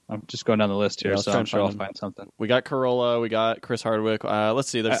know. I'm just going down the list here, so I'm sure I'll find something. We got Corolla. We got Chris Hardwick. Let's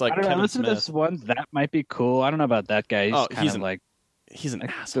see. There's like Kevin listen Smith. To this one. That might be cool. I don't know about that guy. He's an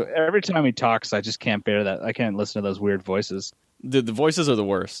asshole. So every time he talks, I just can't bear that. I can't listen to those weird voices. The voices are the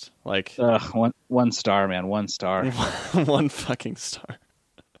worst. Like one star, man. 1 star. One fucking star.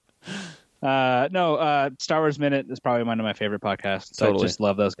 Star Wars Minute is probably one of my favorite podcasts. Totally. I just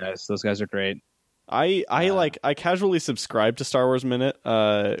love those guys. Those guys are great. I casually subscribed to Star Wars Minute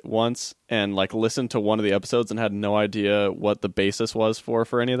once and like listened to one of the episodes and had no idea what the basis was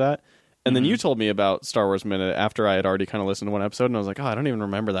for any of that. And then you told me about Star Wars Minute after I had already kind of listened to one episode, and I was like, oh, I don't even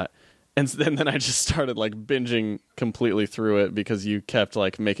remember that. And then I just started like binging completely through it because you kept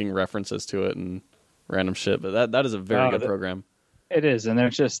like making references to it and random shit. But that is a very good program. It is, and they're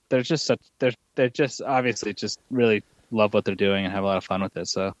just obviously just really love what they're doing and have a lot of fun with it.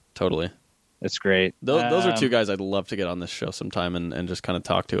 So totally. It's great. Those are two guys I'd love to get on this show sometime and just kind of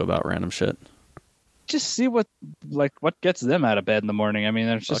talk to about random shit. Just see what gets them out of bed in the morning. I mean,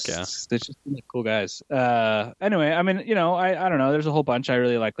 they're just cool guys. Anyway, I mean, I don't know. There's a whole bunch I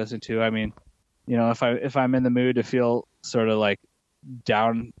really like listening to. I mean, if I'm in the mood to feel sort of like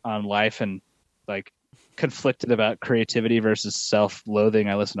down on life and like conflicted about creativity versus self-loathing,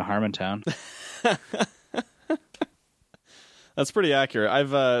 I listen to Harmontown. That's pretty accurate.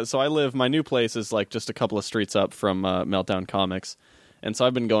 My new place is like just a couple of streets up from Meltdown Comics, and so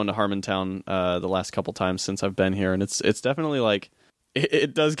I've been going to Harmontown the last couple times since I've been here, and it's definitely like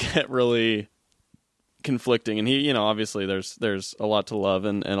it does get really conflicting, and he obviously there's a lot to love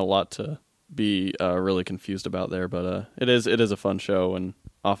and a lot to be really confused about there, but it is a fun show and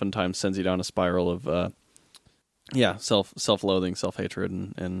oftentimes sends you down a spiral of self-loathing, self-hatred,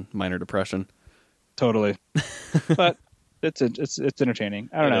 and minor depression. Totally, but. It's entertaining.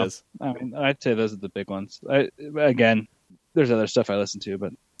 I don't know. Is. I mean, I'd say those are the big ones. Again, there's other stuff I listen to,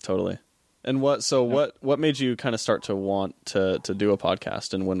 but totally. And what made you kind of start to want to do a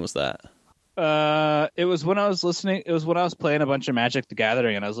podcast, and when was that? It was when I was listening. It was when I was playing a bunch of Magic the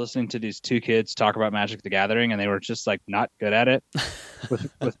Gathering, and I was listening to these two kids talk about Magic the Gathering, and they were just like not good at it,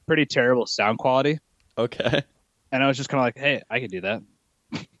 with pretty terrible sound quality. Okay. And I was just kind of like, hey, I could do that.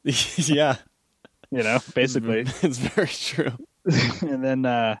 Yeah. Basically, it's very true. and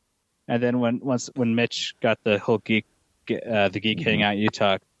then when Mitch got the whole Geek Hangout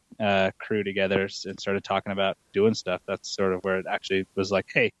Utah crew together and started talking about doing stuff, that's sort of where it actually was like,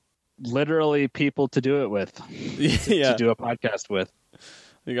 hey, literally people to do it with, to do a podcast with.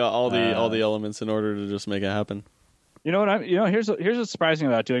 You got all the elements in order to just make it happen. You know what? Here's what's surprising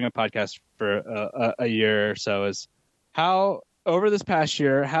about doing a podcast for a year or so is how over this past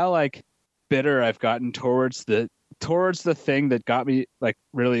year how like bitter I've gotten towards the thing that got me like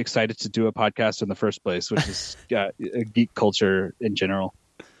really excited to do a podcast in the first place, which is geek culture in general.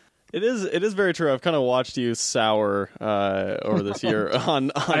 It is very true. I've kind of watched you sour over this year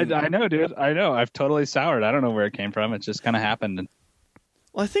on I know, dude. I know. I've totally soured. I don't know where it came from. It just kind of happened.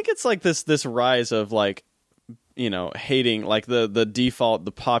 Well, I think it's like this rise of like, hating, like the default,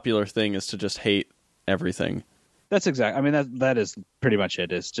 the popular thing is to just hate everything. That's exact. I mean, that is pretty much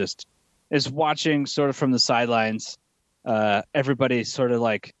it. It's watching sort of from the sidelines, everybody sort of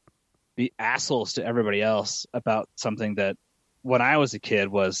like be assholes to everybody else about something that when I was a kid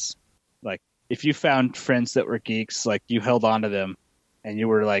was like, if you found friends that were geeks, like you held on to them and you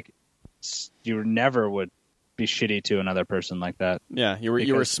were like, you never would be shitty to another person like that. Yeah. You were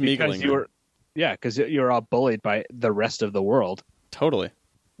smeagling. Because you were all bullied by the rest of the world. Totally.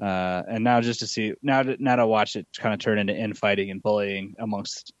 And now just to see now to watch it kind of turn into infighting and bullying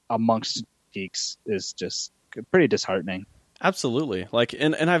amongst geeks is just pretty disheartening. Absolutely. Like,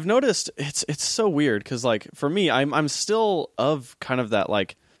 and I've noticed it's so weird because like for me, I'm still of kind of that,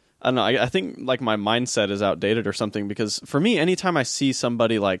 like, I don't know. I think like my mindset is outdated or something, because for me, anytime I see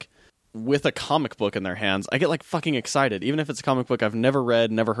somebody like with a comic book in their hands, I get like fucking excited, even if it's a comic book I've never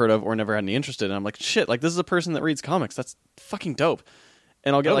read, never heard of, or never had any interest in. And I'm like, shit, like this is a person that reads comics. That's fucking dope.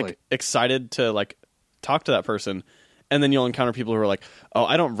 And I'll get like excited to like talk to that person. And then you'll encounter people who are like, oh,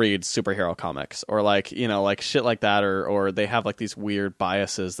 I don't read superhero comics, or like, like shit like that. Or they have like these weird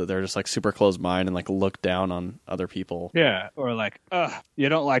biases that they're just like super closed mind and like look down on other people. Yeah. Or like, you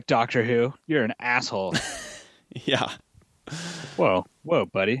don't like Doctor Who? You're an asshole. Yeah. Whoa,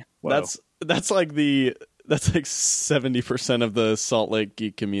 buddy. Whoa. That's like 70% of the Salt Lake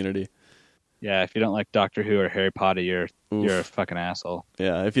geek community. Yeah, if you don't like Doctor Who or Harry Potter, you're a fucking asshole.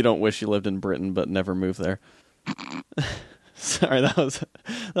 Yeah, if you don't wish you lived in Britain but never moved there. Sorry, that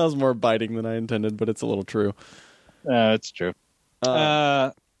was more biting than I intended, but it's a little true. It's true.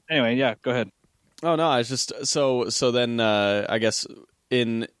 Anyway, yeah, go ahead. Oh no, I was just so then I guess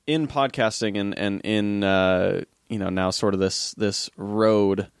in podcasting and in now sort of this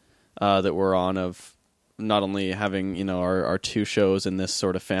road that we're on of not only having our two shows in this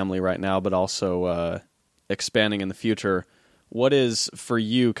sort of family right now, but also expanding in the future. What is for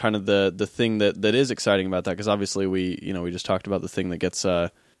you kind of the thing that is exciting about that? Because obviously we just talked about the thing that gets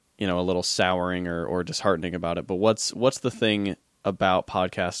a little souring or disheartening about it. But what's the thing about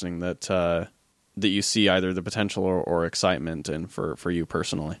podcasting that you see either the potential or excitement in for you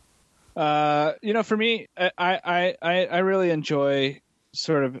personally? For me, I really enjoy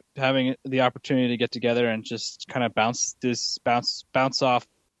sort of having the opportunity to get together and just kind of bounce off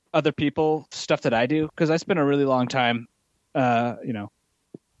other people stuff that I do, because I spent a really long time,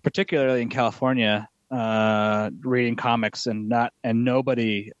 particularly in California, reading comics, and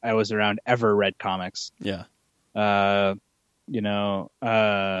nobody I was around ever read comics. Yeah. No,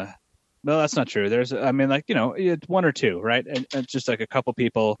 that's not true. There's, it's one or two, right? And just like a couple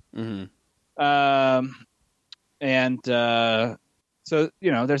people. Mm-hmm. So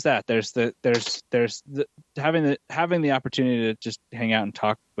there's that. There's the having the opportunity to just hang out and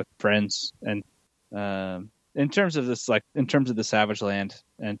talk with friends, and in terms of the Savage Land,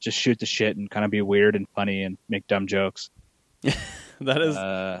 and just shoot the shit and kind of be weird and funny and make dumb jokes. that is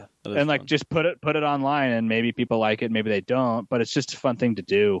and like fun. Just put it online, and maybe people like it, maybe they don't, but it's just a fun thing to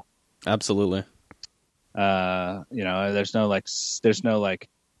do. Absolutely. There's no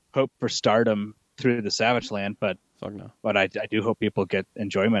hope for stardom through the Savage Land, but fuck no. But I do hope people get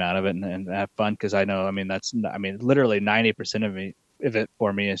enjoyment out of it and have fun, because I know, literally 90% of it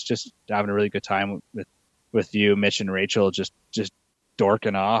for me is just having a really good time with you, Mitch, and Rachel, just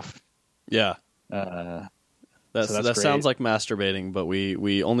dorking off. Yeah. That sounds like masturbating, but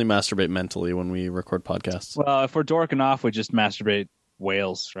we only masturbate mentally when we record podcasts. Well, if we're dorking off, we just masturbate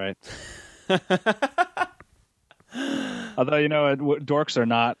whales, right? Although, dorks are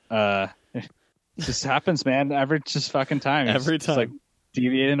not. It just happens, man. Just fucking time. Every time. It's like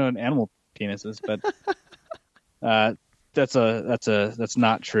deviating on animal penises, but that's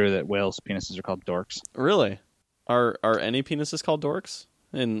not true that whales' penises are called dorks. Really? Are any penises called dorks?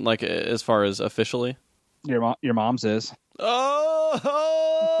 In like as far as officially? Your mom's is. Oh!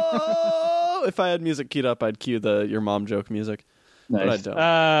 If I had music queued up, I'd cue your mom joke music. Nice. But I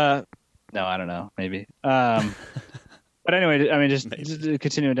don't. No, I don't know. Maybe. But anyway, just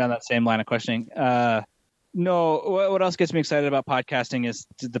continuing down that same line of questioning. No, what else gets me excited about podcasting is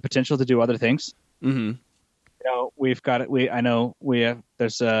the potential to do other things. Mm-hmm. We've got it.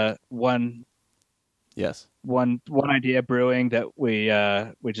 There's one idea brewing that we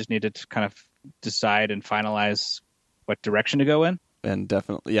just need to kind of decide and finalize what direction to go in. And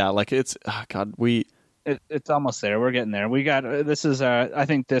definitely, yeah, like it's God, we It's almost there. We're getting there. We got this is I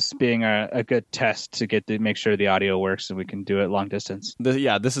think this being a good test to make sure the audio works and we can do it long distance.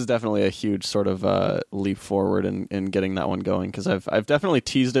 This is definitely a huge sort of leap forward in getting that one going, because I've definitely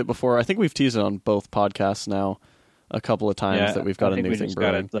teased it before. I think we've teased it on both podcasts now a couple of times that we've got a new thing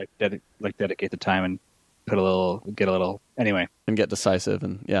brewing. Gotta dedicate the time and get a little anyway, and get decisive,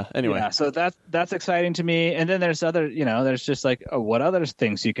 and anyway. Yeah, so that's exciting to me. And then there's other, there's just like, what other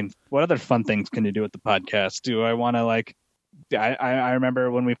fun things can you do with the podcast? Do I want to I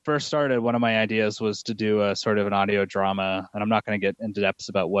remember when we first started, one of my ideas was to do a sort of an audio drama, and I'm not going to get into depths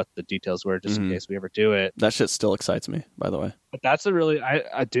about what the details were, just in case we ever do it. That shit still excites me, by the way. But that's a really,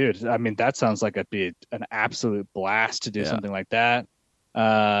 dude, I mean, that sounds like it'd be an absolute blast to do something like that.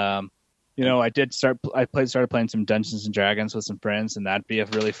 I started playing some Dungeons and Dragons with some friends, and that'd be a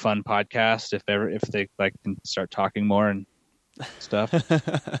really fun podcast if they can start talking more and stuff.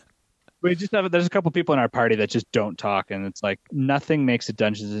 There's a couple people in our party that just don't talk, and it's like nothing makes a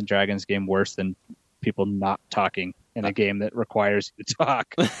Dungeons and Dragons game worse than people not talking in a game that requires you to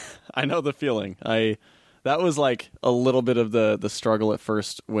talk. I know the feeling. That was like a little bit of the struggle at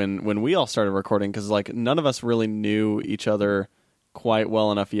first when we all started recording, because like none of us really knew each other quite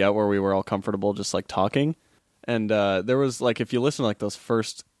well enough yet where we were all comfortable just like talking. And there was like, if you listen to like those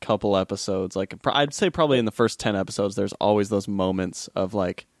first couple episodes, like I'd say probably in the first 10 episodes, there's always those moments of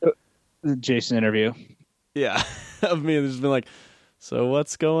like the Jason interview. Yeah. Of me just been like, so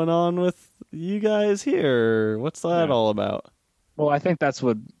what's going on with you guys here? What's that all about? Well, I think that's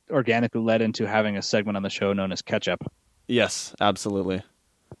what organically led into having a segment on the show known as Catch Up. Yes, absolutely.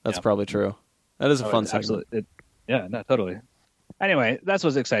 That's probably true. That is a fun segment. No, totally. Anyway, that's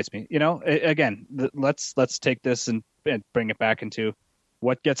what excites me. Again, let's take this and bring it back into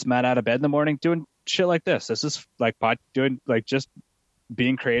what gets Matt out of bed in the morning, doing shit like this. This is like just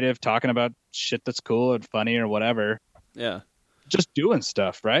being creative, talking about shit that's cool and funny or whatever. Yeah. Just doing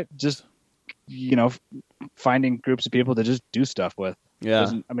stuff, right? Just, finding groups of people to just do stuff with.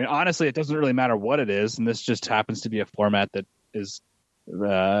 Yeah. Honestly, it doesn't really matter what it is. And this just happens to be a format that is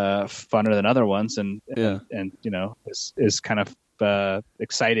funner than other ones. And is kind of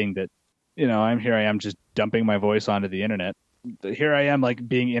exciting that, I am just dumping my voice onto the internet. Here I am, like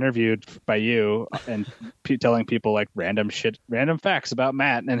being interviewed by you and telling people like random facts about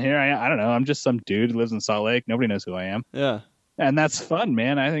Matt. And here I don't know, I'm just some dude who lives in Salt Lake. Nobody knows who I am. Yeah. And that's fun,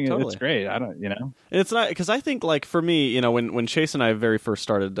 man. I think totally. It's great. It's not, because I think like for me, when Chase and I very first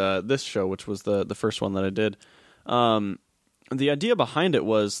started this show, which was the first one that I did, the idea behind it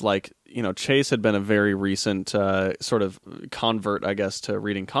was like, Chase had been a very recent sort of convert, I guess, to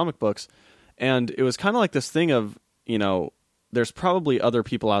reading comic books. And it was kind of like this thing of, there's probably other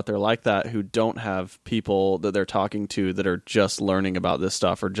people out there like that who don't have people that they're talking to that are just learning about this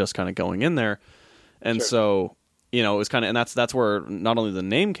stuff or just kind of going in there. And so, it was kind of, and that's where not only the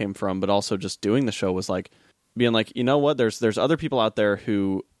name came from, but also just doing the show was like being like, you know what, there's other people out there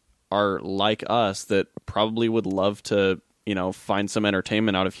who are like us that probably would love to, find some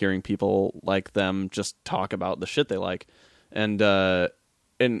entertainment out of hearing people like them just talk about the shit they like. And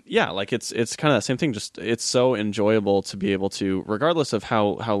yeah, like it's kind of that same thing. Just it's so enjoyable to be able to, regardless of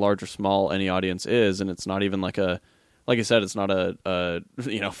how large or small any audience is, and it's not even like I said, it's not a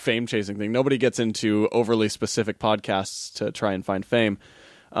fame chasing thing. Nobody gets into overly specific podcasts to try and find fame,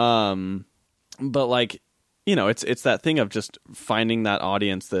 but like it's that thing of just finding that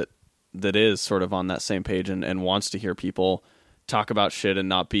audience that is sort of on that same page and wants to hear people talk about shit and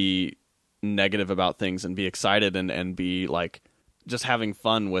not be negative about things and be excited and be like just having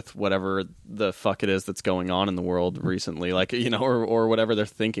fun with whatever the fuck it is that's going on in the world recently, like, or whatever they're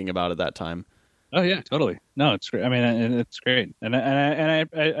thinking about at that time. Oh yeah, totally. No, it's great. I mean, it's great. And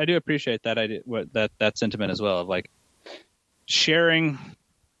I do appreciate that idea, that sentiment as well, of like sharing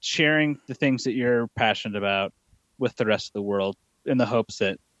the things that you're passionate about with the rest of the world in the hopes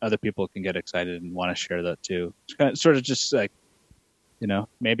that other people can get excited and want to share that too. It's kind of sort of just like,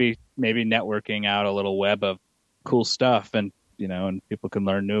 maybe networking out a little web of cool stuff and people can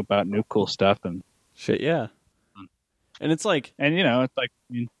learn about new cool stuff and shit. Yeah. And it's like,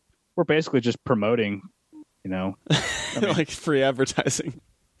 we're basically just promoting, like free advertising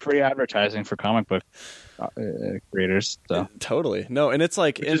for comic book creators. So. Totally. No. And it's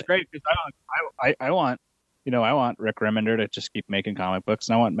like, it's great because I want Rick Remender to just keep making comic books,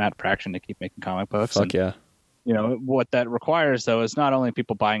 and I want Matt Fraction to keep making comic books. Fuck yeah. What that requires, though, is not only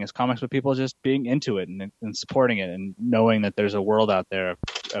people buying his comics, but people just being into it and supporting it and knowing that there's a world out there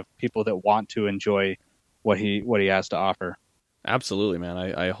of people that want to enjoy what he has to offer. Absolutely, man.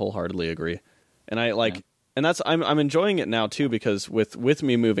 I wholeheartedly agree. And I like, And I'm enjoying it now too, because with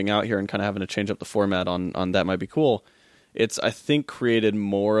me moving out here and kind of having to change up the format on That Might Be Cool, it's, I think, created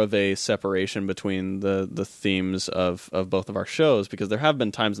more of a separation between the themes of both of our shows, because there have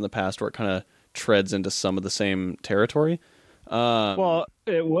been times in the past where it kind of treads into some of the same territory. Well,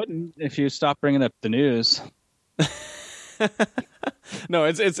 it wouldn't if you stopped bringing up the news. No,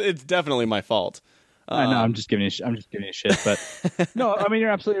 it's definitely my fault. I know, I'm just giving you shit, but no, I mean,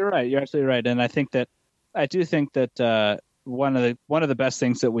 you're absolutely right, and I do think that one of the best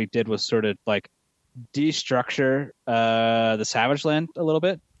things that we did was sort of like destructure the Savage Land a little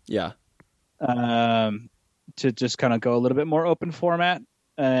bit. Yeah. To just kind of go a little bit more open format,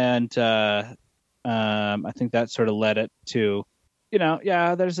 and I think that sort of led it to,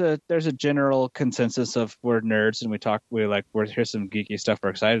 there's a general consensus of we're nerds and here's some geeky stuff we're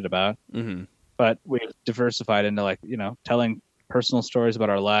excited about. Mm-hmm. But we've diversified into telling personal stories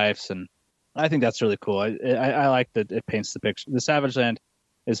about our lives, and I think that's really cool. I like that it paints the picture. The Savage Land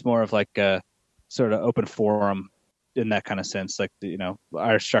is more of like a sort of open forum in that kind of sense. Like,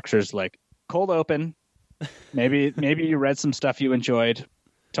 our structure's like cold open. Maybe you read some stuff you enjoyed.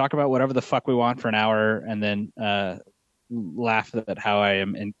 Talk about whatever the fuck we want for an hour, and then laugh at how I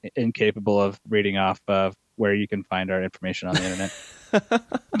am incapable of reading off of where you can find our information on the internet.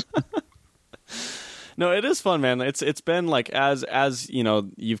 No, it is fun, man. It's been like, as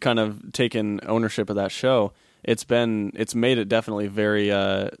you've kind of taken ownership of that show. It's made it definitely very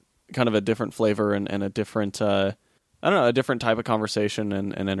kind of a different flavor and a different a different type of conversation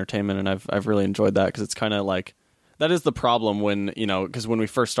and entertainment. And I've really enjoyed that, because it's kind of like, that is the problem when, because when we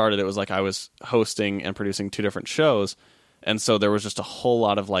first started, it was like I was hosting and producing two different shows. And so there was just a whole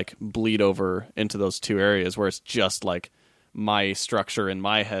lot of like bleed over into those two areas, where it's just like my structure in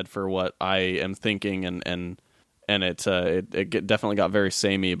my head for what I am thinking, and it definitely got very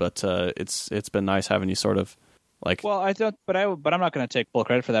samey, but it's been nice having you sort of like. Well, I don't, but I'm not going to take full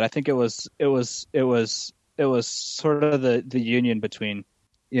credit for that. I think it was sort of the union between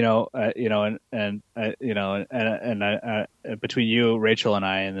between you, Rachel, and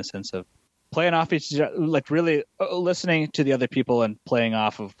I, in the sense of playing off each other, like really listening to the other people and playing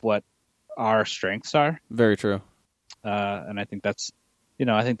off of what our strengths are. Very true. And I think that's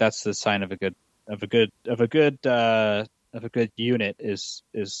the sign of a good unit is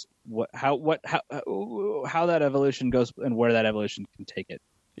how that evolution goes and where that evolution can take it.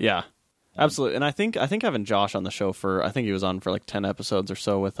 Yeah. Absolutely. And I think having Josh on the show I think he was on for like 10 episodes or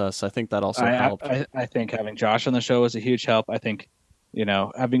so with us. I think that also helped. I think having Josh on the show was a huge help. I think,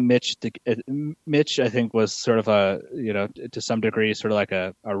 having Mitch, I think was sort of to some degree, sort of like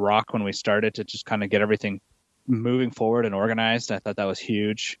a rock when we started, to just kind of get everything moving forward and organized. I thought that was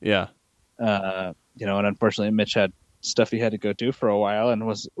huge. Yeah. And unfortunately Mitch had stuff he had to go do for a while and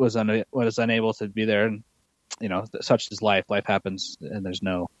was unable to be there. And, such is life. Life happens, and there's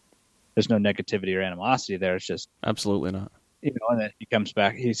no negativity or animosity there. It's just absolutely not. And then he comes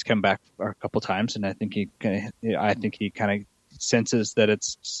back. He's come back a couple times, and I think he kind of senses that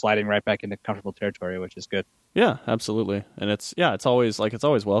it's sliding right back into comfortable territory, which is good. Yeah, absolutely. And it's always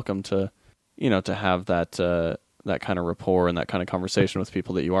welcome to, to have that kind of rapport and that kind of conversation with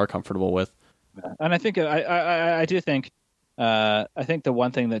people that you are comfortable with. And I think I do think I think the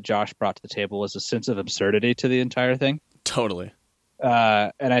one thing that Josh brought to the table was a sense of absurdity to the entire thing. Totally.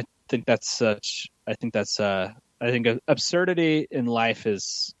 And I think absurdity in life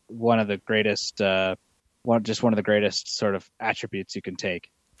is one of the greatest sort of attributes you can take.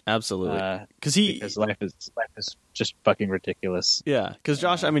 Absolutely. Because life is just fucking ridiculous. Yeah. Because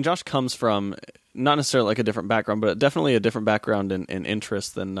Josh comes from not necessarily like a different background, but definitely a different background in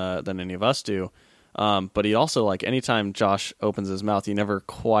interest than any of us do. But he also, like, anytime Josh opens his mouth, you never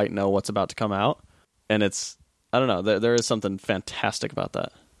quite know what's about to come out. And it's, I don't know, there is something fantastic about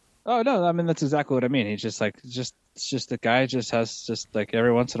that. Oh no, I mean, that's exactly what I mean. He's just like, it's just the guy just has just like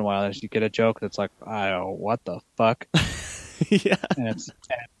every once in a while you get a joke that's like, I don't know, what the fuck. Yeah, and it's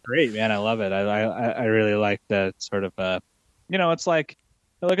great, man. I love it. I really like that sort of it's like,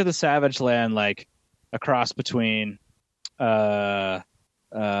 I look at the Savage Land like a cross between Talking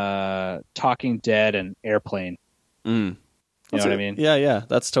Dead and Airplane. You know what I mean? Yeah.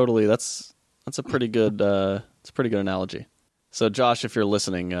 That's a pretty good analogy. So Josh, if you're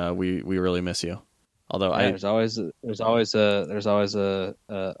listening, we really miss you. Although there's always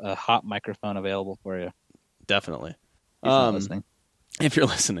a hot microphone available for you. Definitely. Listening. If you're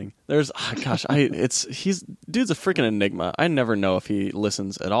listening, dude's a freaking enigma. I never know if he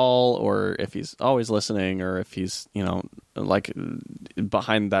listens at all, or if he's always listening, or if he's, like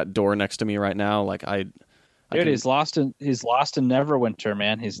behind that door next to me right now. Like I Dude, he's lost in Neverwinter,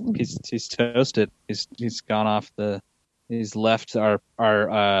 man. He's toasted. He's gone off the. He's left our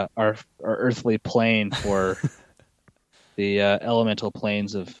earthly plane for the elemental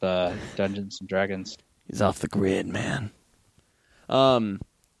planes of Dungeons and Dragons. He's off the grid, man. But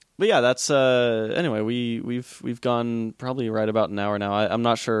yeah, that's anyway. We've gone probably right about an hour now. I'm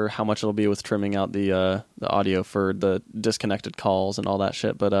not sure how much it'll be with trimming out the audio for the disconnected calls and all that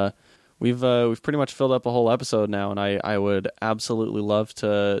shit, but we've pretty much filled up a whole episode now, and I would absolutely love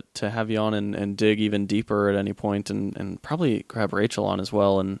to have you on and dig even deeper at any point, and probably grab Rachel on as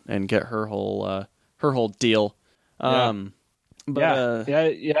well and get her whole deal. But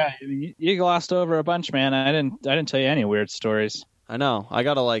yeah. You glossed over a bunch, man. I didn't tell you any weird stories. I know. I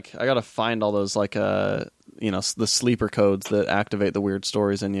gotta find all those the sleeper codes that activate the weird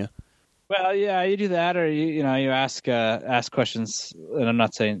stories in you. Well, yeah, you do that, or you ask questions, and I'm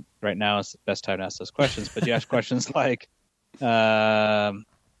not saying right now is the best time to ask those questions, but you ask questions like, what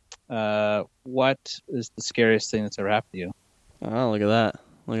is the scariest thing that's ever happened to you? Oh, look at that!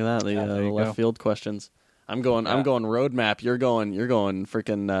 The left field questions. I'm going roadmap. You're going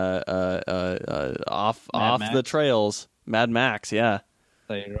freaking off the trails. Mad Max, yeah.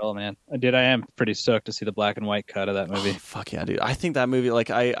 You roll, man. Dude, I am pretty stoked to see the black and white cut of that movie. Oh, fuck yeah, dude! I think that movie,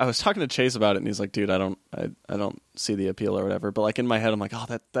 I was talking to Chase about it, and he's like, "Dude, I don't see the appeal or whatever." But in my head, I'm like, "Oh,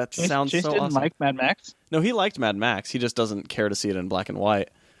 that sounds Chase so didn't awesome." Like Mad Max? No, he liked Mad Max. He just doesn't care to see it in black and white.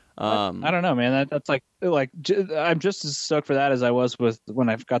 I don't know, man. That's like I'm just as stoked for that as I was with when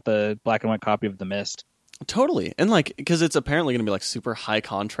I've got the black and white copy of The Mist. Totally, and because it's apparently going to be super high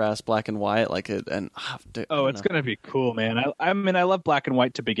contrast black and white, it's going to be cool, man. I mean, I love black and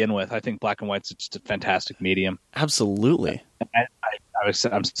white to begin with. I think black and white's just a fantastic medium. Absolutely. I'm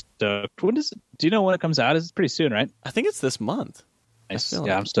stoked. When do you know when it comes out? It's pretty soon, right? I think it's this month. Nice.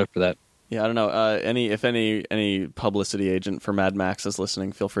 Yeah, I'm stoked for that. Yeah, I don't know. If any publicity agent for Mad Max is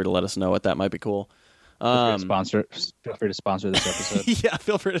listening, feel free to let us know. That might be cool. Feel free to sponsor this episode. Yeah,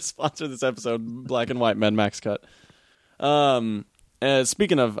 feel free to sponsor this episode. Black and white Mad Max cut.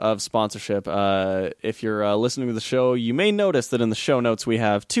 Speaking of sponsorship, if you're listening to the show, you may notice that in the show notes we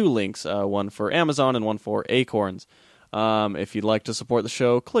have two links, one for Amazon and one for Acorns. If you'd like to support the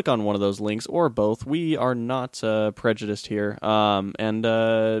show, click on one of those links or both. We are not prejudiced here.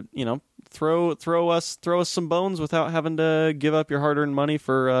 Throw us some bones without having to give up your hard-earned money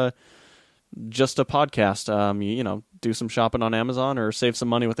for just a podcast. Do some shopping on Amazon or save some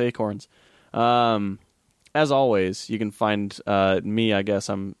money with Acorns. As always, you can find me. I guess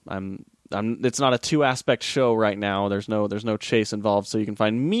I'm. It's not a 2-aspect show right now. There's no Chase involved, so you can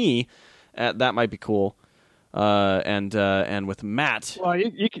find me at That Might Be Cool. And with Matt. Well,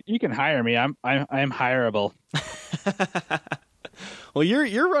 you can hire me. I'm hireable. Well,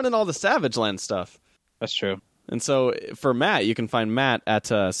 you're running all the Savage Land stuff. That's true. And so for Matt, you can find Matt at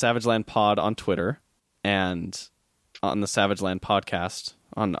Savage Land Pod on Twitter and on the Savage Land Podcast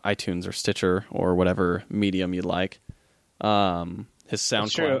on iTunes or Stitcher or whatever medium you like. His SoundCloud.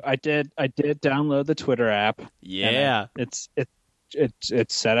 That's true. I did download the Twitter app. Yeah, it's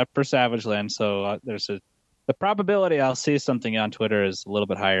set up for Savage Land, so the probability I'll see something on Twitter is a little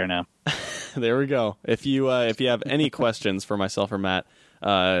bit higher now. There we go. If you have any questions for myself or Matt,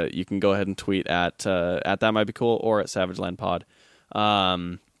 you can go ahead and tweet at That Might Be Cool or at Savage Land Pod.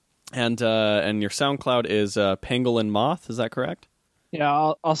 And your SoundCloud is Pangolin Moth. Is that correct?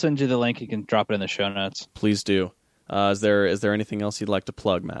 Yeah, I'll send you the link. You can drop it in the show notes. Please do. Is there anything else you'd like to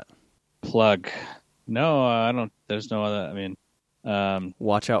plug, Matt? Plug? No, I don't. There's no other. I mean,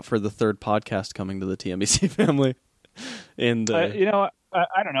 watch out for the third podcast coming to the TMBC family. And I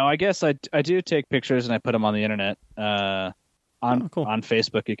don't know. I guess I do take pictures and I put them on the internet. On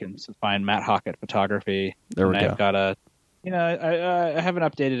Facebook, you can find Matt Hockett Photography. There we go. I've got I haven't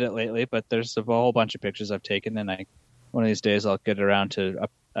updated it lately, but there's a whole bunch of pictures I've taken, and one of these days I'll get around to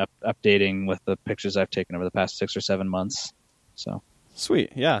updating with the pictures I've taken over the past 6 or 7 months. So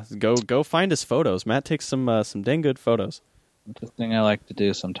sweet, yeah. Go find his photos. Matt takes some dang good photos. It's a thing I like to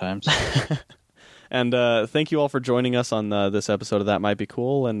do sometimes. And thank you all for joining us on this episode of That Might Be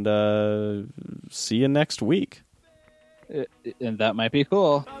Cool, and see you next week. And that might be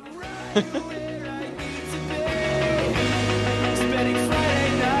cool. Spending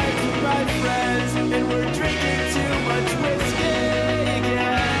Friday nights with my friends, and we're drinking too much whiskey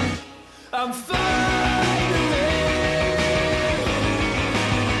again. I'm fine.